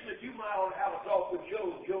against me. You might want to have a talk with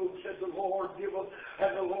Job. Job said, the Lord giveth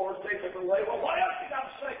and the Lord taketh away. Well, what else you got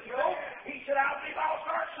to say, Job? He said, I believe I'll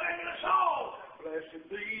start singing a song. Blessed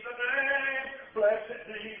be the name. Blessed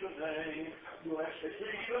be the name. Blessed be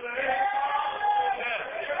the name.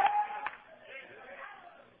 Yeah.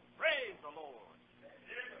 Praise the Lord.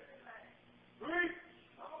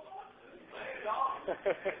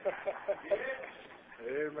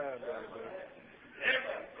 Amen.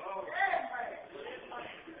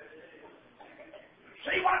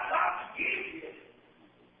 See what God gives you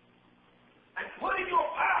and put in your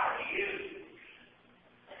power to use.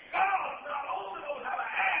 God not only knows how to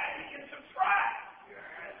add, He can subtract.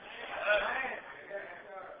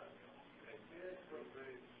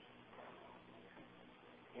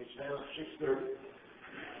 It's now 6:30.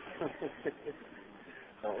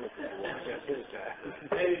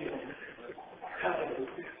 Amen.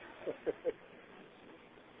 Hallelujah.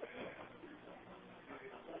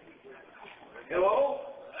 Hello?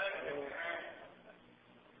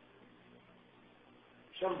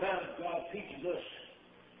 Sometimes God teaches us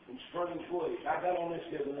in strange ways. I got on this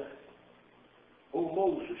the other night. Oh,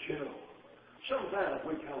 Moses, sometimes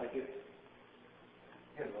we kind of get,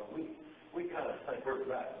 we kind of think we're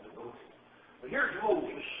right in the book. But here's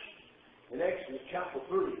Moses in Exodus chapter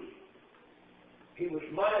 3. He was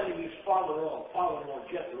minding his father-in-law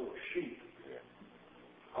Jethro's sheep.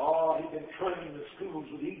 Oh, he'd been trained in the schools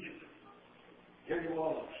of Egypt. Here he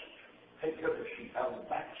was, take care of the sheep out on the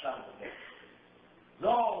backside of the neck. And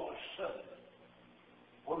all of a sudden,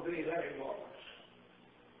 one day there he was.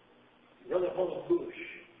 Run up on a bush.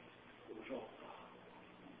 It was on fire.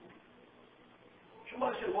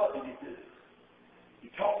 Somebody said, what did he do? He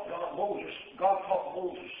taught God taught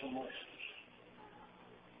Moses some lessons.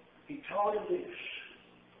 He taught him this.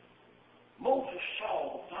 Moses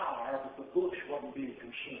saw the fire, but the bush wasn't being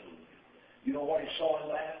consumed. You know what he saw in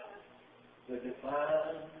that? The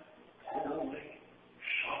divine, holy,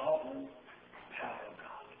 sovereign power of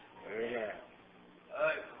God. Amen.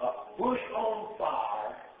 A bush pushed on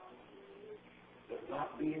fire, but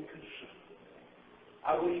not being consumed.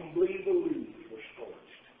 I wouldn't even believe the leaves were scorched.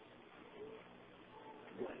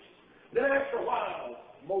 Then after a while,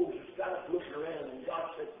 Moses got up looking around, and God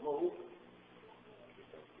said, Moses,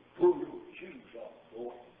 pull your shoes off,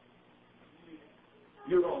 boy.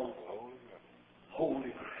 You're on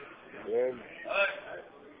holy ground.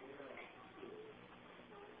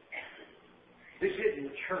 This isn't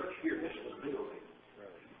the church here, this is the building.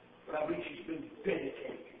 But I believe she's been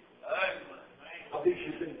dedicated. I believe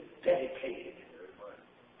she's been dedicated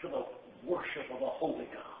to the worship of a holy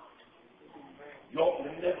God. You ought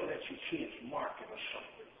to never let your kids mark it or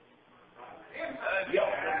something. You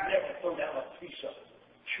ought to never throw down a piece of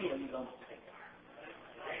chewing gum paper.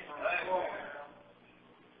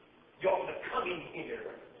 You ought to come in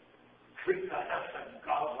here, treat the house of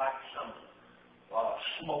God like some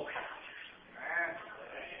smokehouse.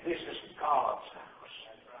 This is God's house.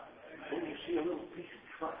 When you see a little piece of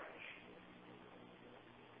trash,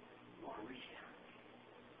 you want to reach down.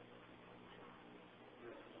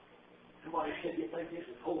 Somebody said, you think this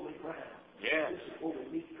is holy ground? Yeah. This is where we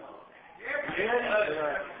meet God.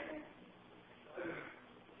 Yeah.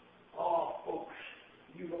 Oh, folks,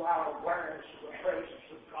 you know our awareness of the presence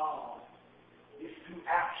of God is too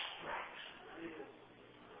abstract.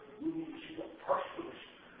 We need to see the personalness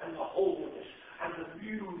and the holiness and the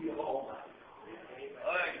beauty of Almighty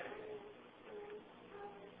God.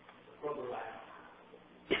 Brother Lamb,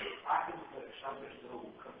 I confess I'm just an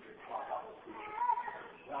old country clock out of preacher.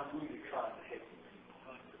 But I'm really trying to help you people.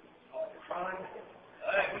 Trying to help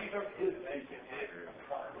you. These are good things in here. I'm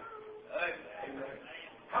trying to. Amen.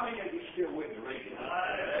 How many of you still with me, raise your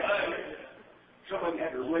hand? Some of you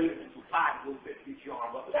had to raise it from 5 to 50 feet your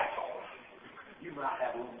arm up, but that's all right. You might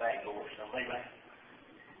have a little bag or something. Amen.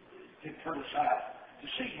 Then turn aside. To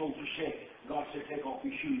see Moses said, God said, take off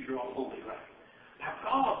your shoes, you're on holy ground. Now,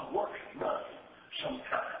 God works rough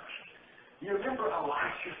sometimes. You remember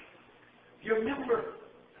Elisha? You remember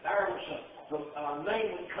there was a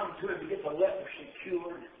Naaman come to him to get the leprosy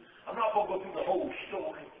cured. I'm not going to go through the whole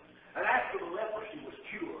story. And after the leprosy was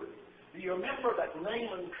cured, do you remember that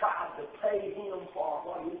Naaman tried to pay him for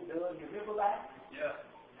what he'd done? You remember that? Yeah.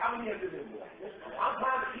 How many of you remember that? I'm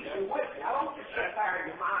trying to keep you with me. I don't just sit there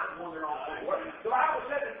in your mind wondering all the work. The Bible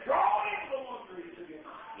said to draw into the wonderings of your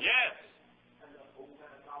mind. Yes. And the old man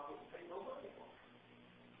of God wouldn't pay no money for it.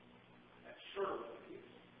 That servant of his,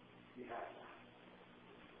 he had one.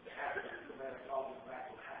 After the man of God went back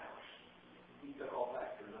to the house, he took off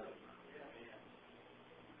after another.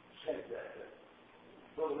 Said that,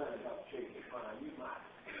 Brother Man of God changed his mind. You might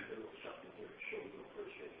do something here to show you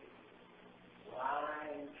appreciation.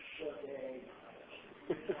 Lying, shut egg.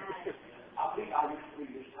 I think I used to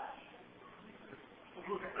read this passage.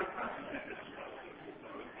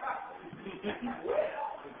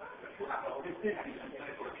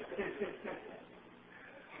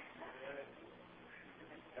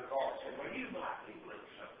 And God said, well, you might be a little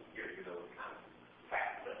something here, you know, kind of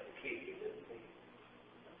fat little kid, isn't he?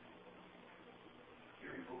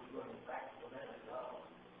 Here he goes running back to the man of God.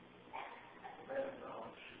 The man of God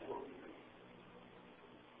swore to me.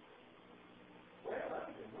 Well, I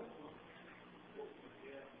didn't know.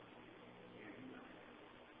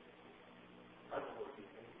 I don't know what you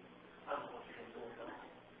think. I don't know what's going on.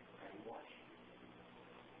 And watch.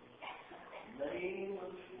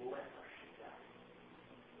 Naaman's leprosy died.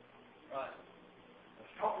 Right. I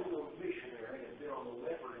was talking to a missionary and been on the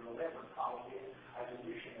leper in the leper colony as a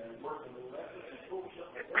missionary working with lepers and told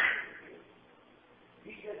something about it.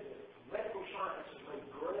 He said that medical science has made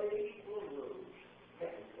great inroads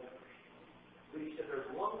helping lepers. But he said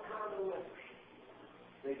there's one kind of leprosy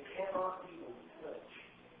they cannot even touch.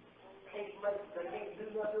 They can't do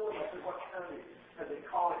nothing with it. I said, what kind is it? And they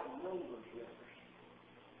call it Naaman's leprosy.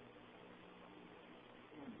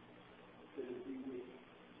 Could it be with you?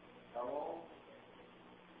 How long?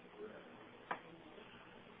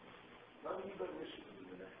 None of you better listen to me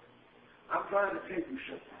today. I'm trying to tell you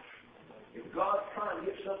something. If God's trying to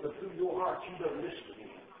get something through your heart, you better listen to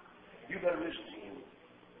Him. You better listen to Him.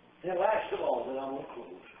 And last of all, then I'm going to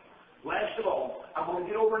close. Last of all, I'm going to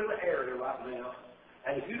get over to the area right now.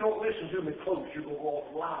 And if you don't listen to me close, you're going to go off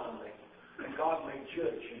blindly. And God may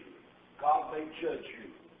judge you. God may judge you.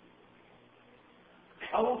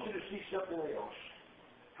 I want you to see something else.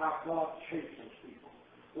 How God chastens people.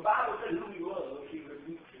 The Bible says who He loves, He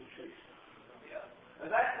rebukes and chastens. And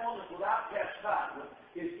that one that's without chastisement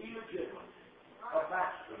is illegitimate, a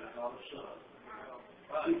bastard, not a son.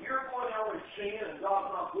 If you're going out and sin and God's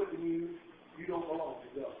not whipping you, you don't belong to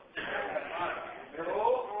God.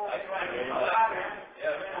 Hello?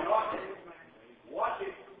 Watch it. Watch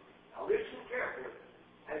it. Now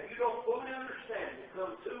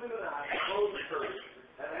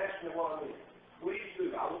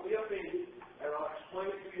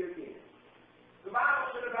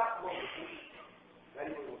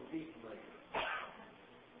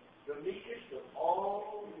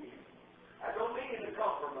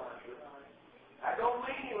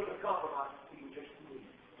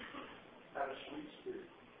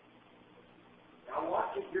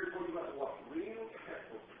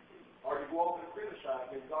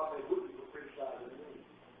they wouldn't for criticizing me.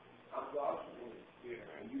 I'm God's man.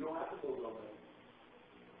 And you don't have to vote on that.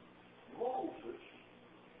 Moses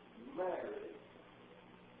married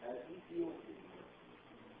an Ethiopian.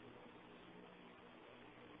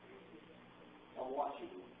 I'm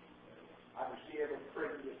watching him. I can see every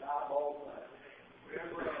prejudice eyeball now.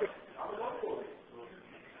 I'm not for it.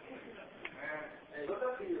 Look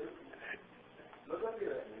up here. Look up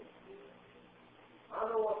here at me. I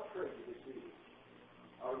know what prejudice is.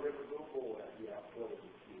 I remember a little boy I'd be out playing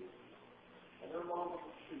with kids. And their mama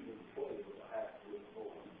would see them play with a half-breed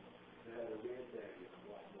boy that had a red daddy and a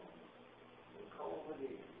white mama. They called them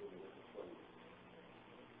in when they went to play.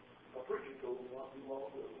 A preacher told me not too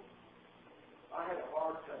long ago, I had a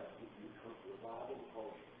hard time with you come to the Bible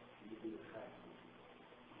because you do a half-breed.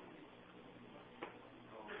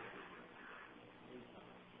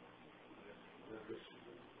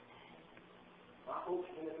 My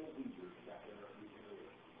folks had any weavers back there up here.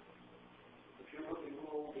 If you're looking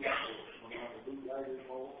for old weavers, when I was a bootlegger's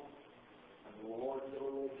home, and the Lord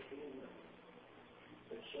never let us in them.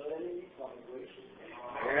 But saved by the grace of God.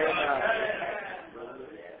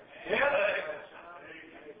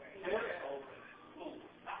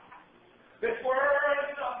 This world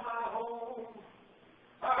is not my home.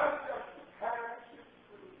 I'm just a pastor.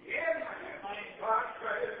 My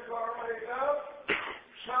treasures are laid up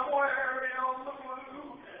somewhere beyond the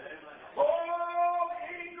blue. Oh,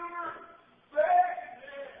 ignorant,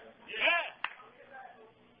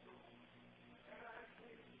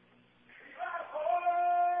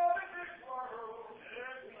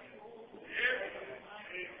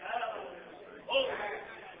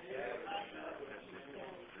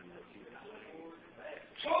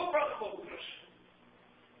 so, Brother Moses,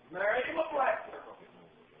 married him a black girl.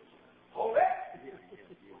 Hold that. You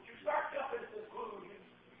start jumping to conclusions.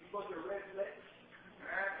 You put your red legs.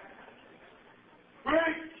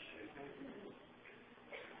 Preach!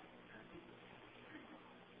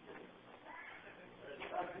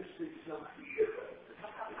 I just see some.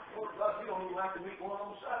 Lord God, you don't even like to meet one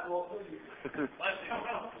on the sidewalk, do you?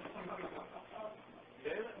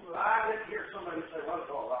 I didn't hear somebody say, well,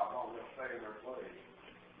 it's all right, I'm going to stay in their place.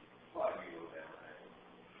 Why do you go down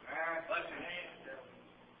there? Bless your hands.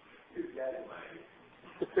 You got it, man.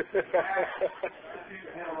 Keep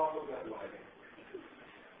your hand along with that way.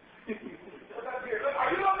 Look up here. Look,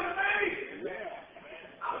 are you looking at me? Yeah.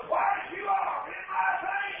 I'm as white as you are. In my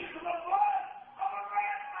veins of the blood of a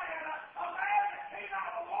red man, a man that came out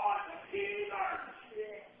of the loins of heathens.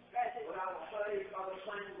 But I will say by the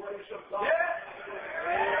same grace of God.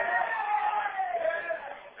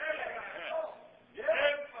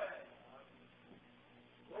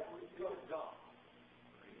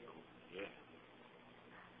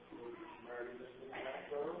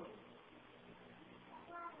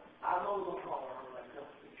 I know the harm that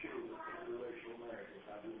comes to children in relational marriages.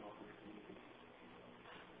 I do not refuse it.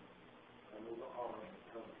 I know the harm that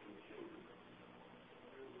comes to children.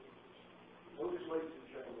 Notice, ladies and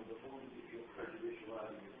gentlemen, before you get your prejudicial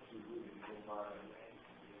ideas to really in your mind,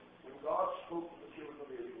 when God spoke to the children of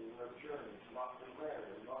Israel in their journeys, not to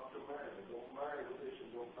marry, don't marry with this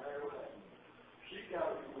and don't marry with that. Seek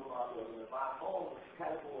out if you will, my brother. If I fall in the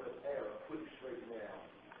category of error, please straighten me out.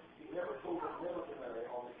 He never told us never to marry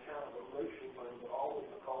on account of a racial thing, but always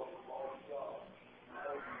because of false gods.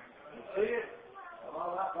 You see it? Am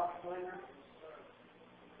I right, Dr. Slinger?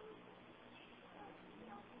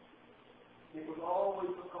 It was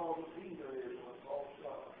always because of heathenism and false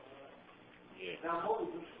gods. Yeah. Now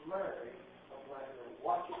Moses married a black girl.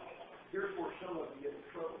 Watch it. Here's where some of you get in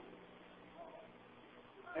trouble.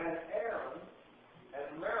 And Aaron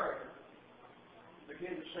and Mary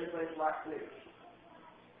begin to say things like this.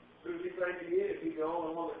 Who does he think he is? He's the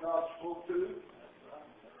only one that God spoke to.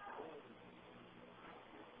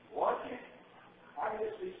 Watch it. I can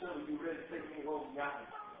just see some of you ready to take me home and got me.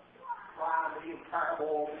 Fry me and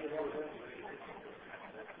fireball me and everything.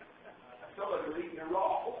 Some of you are eating it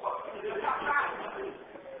raw. Well,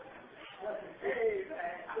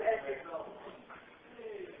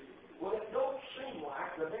 it don't seem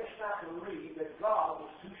like the best I can read that God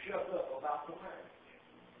was too shut up about the marriage.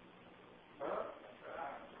 Huh?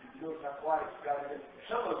 You know how quiet it's got in.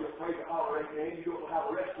 Some of you are afraid to holler at me and you don't know how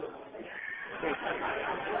the rest of them think.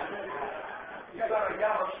 You got a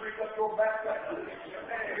yellow streak up your back like this.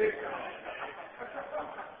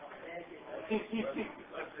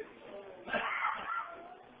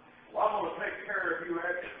 Well, I'm going to take care of you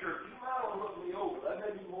after church. You might want to look me over. That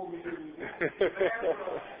may be more me than you.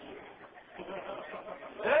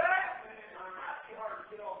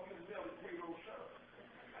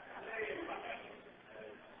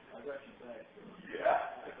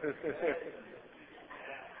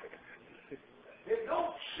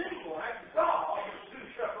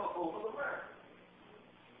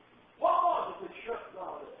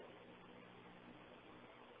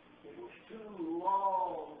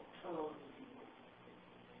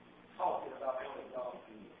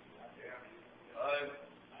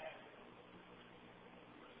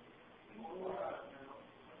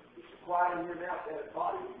 quiet in your mouth, that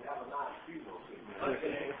body, you can have a nice funeral.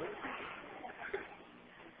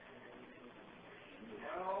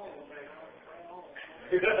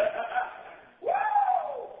 Woo!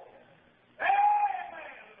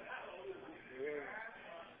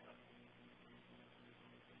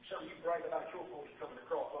 Some of you brag about your folks coming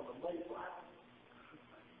across on the Mayflower.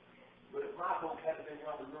 But if my folks hadn't been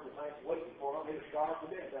around the river bank waiting for them, they'd have starved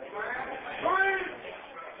to death. That's right.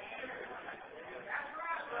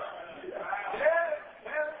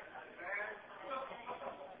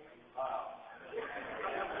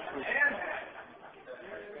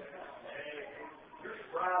 You're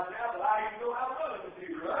surprised now that I even know how to run it with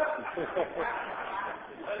you, right? Of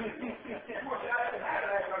course, I haven't had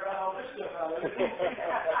it after I got all this stuff out of it.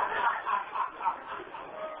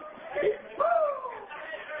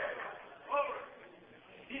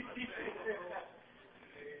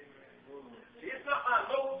 See, it's not my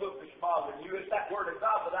notebook that's bothering you. It's that word of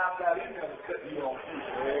God that I've got in there that's cutting you off.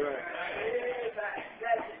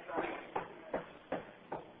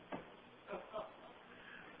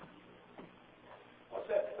 What's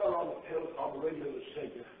that fellow on the radio that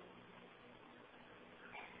said,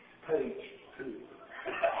 page 2?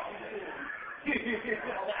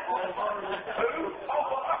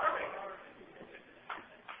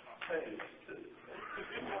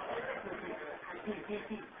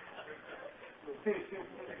 Page 2.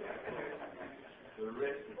 The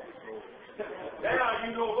rest of the story. Now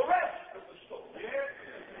you know the rest of the story.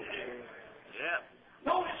 Yeah.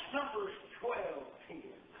 Notice Numbers 12:10.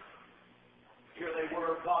 Here they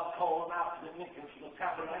were, God called them out to the entrance of the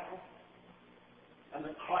tabernacle. And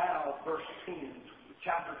the cloud, verse 10,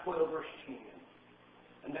 chapter 12, verse 10.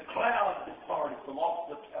 And the cloud departed from off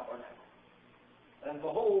the tabernacle. And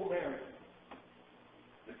behold, Mary,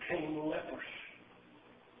 there came lepers,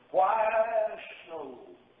 white as snow.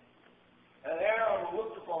 And Aaron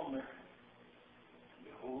looked upon them.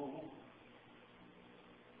 Behold,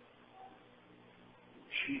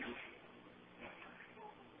 Jesus.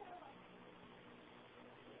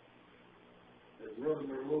 They run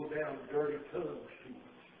their low down dirty tongues to us.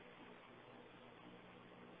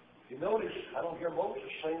 You notice, I don't hear Moses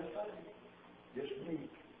say anything. Just me.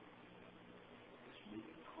 Just me.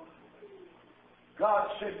 God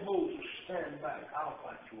said, Moses, stand back. I'll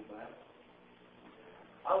fight your battle.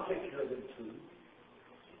 I'll take care of them too.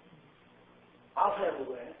 I'll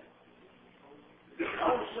handle that. I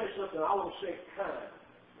want to say something. I want to say kind.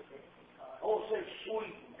 I want to say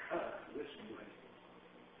sweet and kind. Listen to me.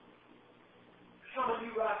 Some of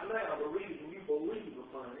you right now, the reason you believe the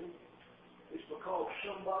thing is because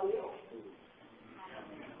somebody else believes.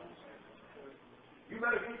 You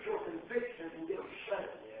better get your convictions and get them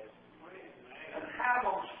set. And have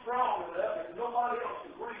them strong enough if nobody else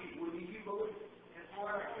agrees with you, you believe it.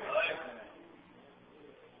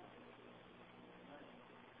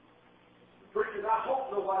 Preachers, I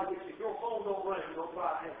hope nobody gets it. Your phone don't ring, don't try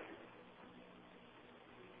to answer.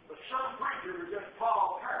 But some preachers are just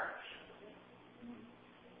Paul parrots.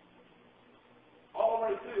 All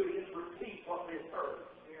they do is repeat what they've heard.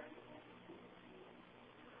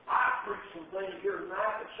 I preach some things here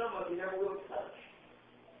tonight that some of you never will touch.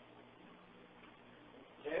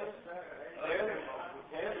 Yes?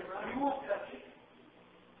 You won't touch it.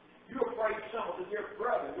 You're afraid some of your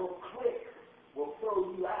brother, your clique, will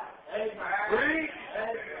throw you out. Amen. I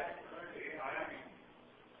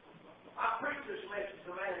preached this message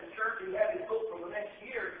to a man in church who had his book for the next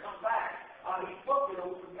year to come back. He spoke it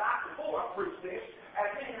over the night before I preached this. And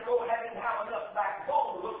then he hadn't have enough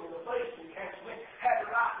backbone to look in the face and cancel it. Had to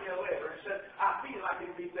write me a letter and said, I feel like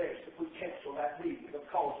it'd be best if we cancel that meeting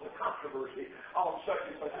because of the controversy on such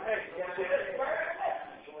and such a message. And I said,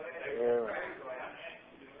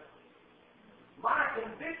 my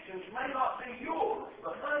convictions may not be yours,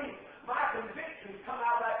 but honey, my convictions come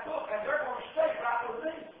out of that book and they're going to stay right with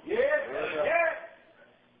me. Yes, yes.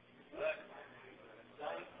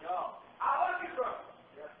 Thank God. I love you, brother.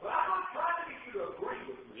 But I'm not trying to get you to agree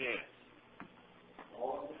with me. Yes.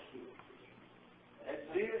 All understood. That's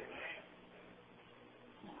it.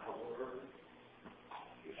 My word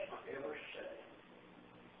is forever said.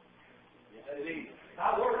 Yes, it is.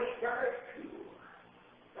 My word is very pure.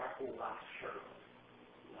 Therefore, I serve.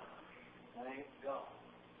 Thank God.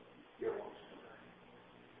 You're on tonight.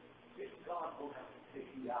 If God will have to take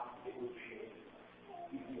you out, it will change.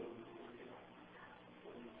 He will.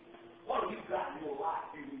 What have you got in your life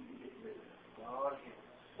you need to get rid of?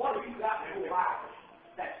 What have you got in your life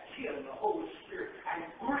that's killing the Holy Spirit and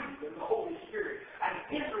grieving the Holy Spirit and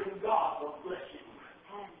hindering God from blessing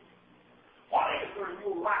you? What is there in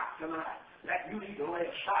your life tonight that you need to lay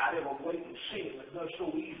aside every weight and sin that does so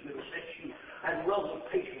easily beset you, and run with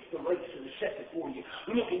patience the race that is set before you,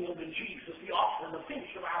 looking unto Jesus, the author and the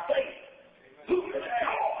finisher of our faith, who is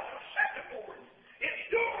joy set before you,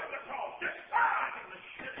 enduring the cross, despising the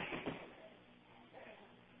shame.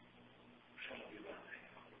 Some of you right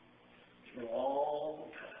now, it's been a long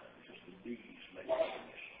time since the bees made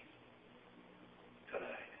this.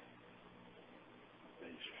 Today,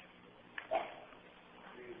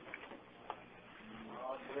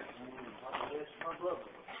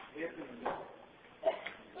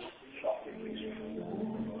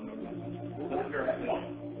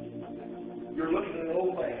 you're looking at an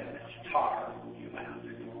old man that's tired of you out.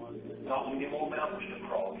 Not many more mountains to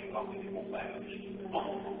cross, not many more valleys.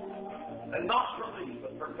 And not for me,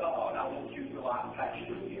 but for God, I want you to go out past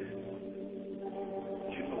through here.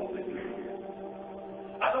 You go on through here.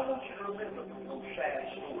 I don't want you to remember those sad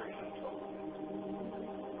stories I told you.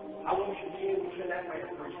 I want you to be able to say that man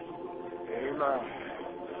preaching. Amen.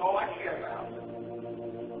 That's all I care about.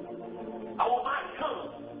 I want my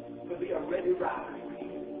tongue to be a ready rider for you.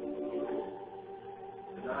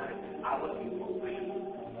 Tonight, I love you, folks.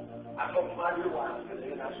 I talked to my dear wife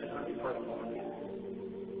today, and I said, honey, pray for me.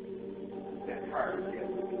 That prayer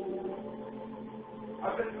together.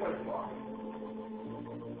 I've been praying for me.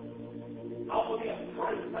 I want you to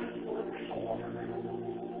pray faithful and soft.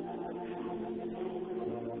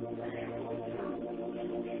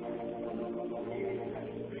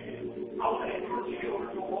 I want to encourage your children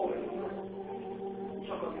to avoid it.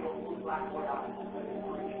 Some of you don't look like what I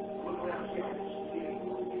preach. Look around here and see it.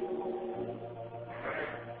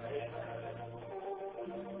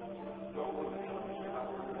 Don't look at something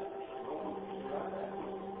about it. Don't look at it like that.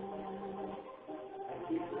 And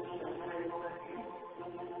keep listening to the name of that key.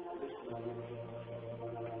 Listen to it.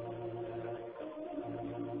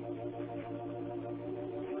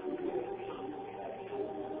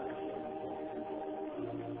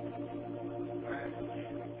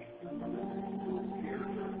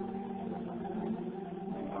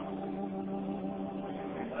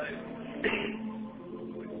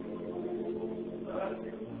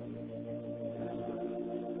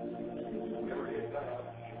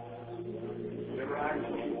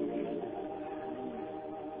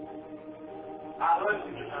 I love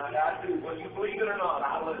you tonight, I do. Whether you believe it or not, I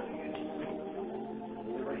love you.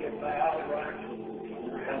 Never get bowed right.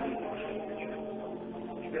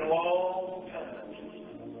 It's been a long time since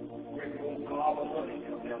great old God of money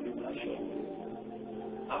come down to my soul.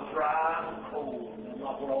 I'm dry and cold, and I'm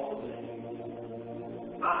not what all of this.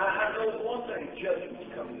 I know that one day judgment's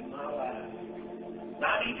coming in my life. And I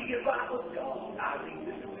need to get right with God. I need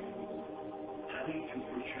to do it. I need to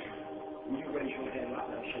preach it. Will you raise your hand right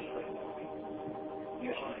now and say, pray for me?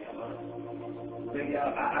 Yes, I am. Maybe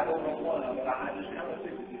I don't know why, but I just kind of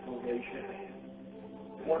figured you'd go raise your hand.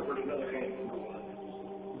 One verse, another hand will go up.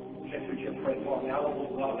 Say, preacher, pray for me. I don't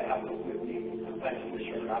want God to have to whip me. Thank you,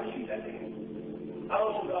 sir. I see that hand. I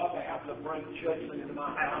don't want God to have to bring judgment into my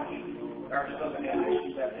house. There's another hand. I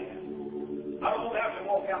see that hand. I don't want to have to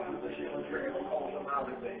walk out to the cemetery because of my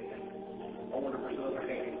rebellion. I wonder if there's another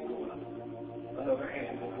hand will go up. Another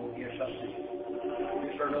hand will go. Yes, I see it.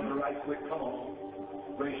 Is there another right quick? Come on.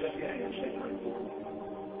 Raise up your hand and say, pray for me.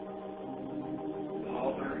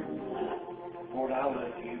 Father, Lord, I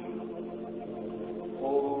love you.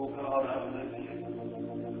 Oh, God, I love you.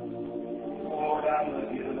 Lord, I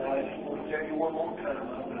love you tonight. I just want to tell you one more time,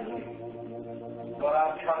 I love you. But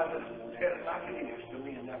I'm trying to tell it like it is to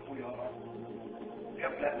me, and that's we are.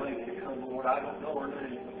 Help that lady to come, Lord. I don't know her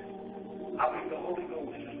name, but I believe the Holy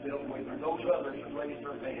Ghost is filled with her. Those others have raised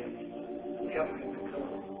their hands. Help them to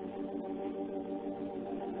come.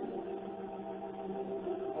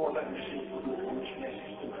 Lord, let me see.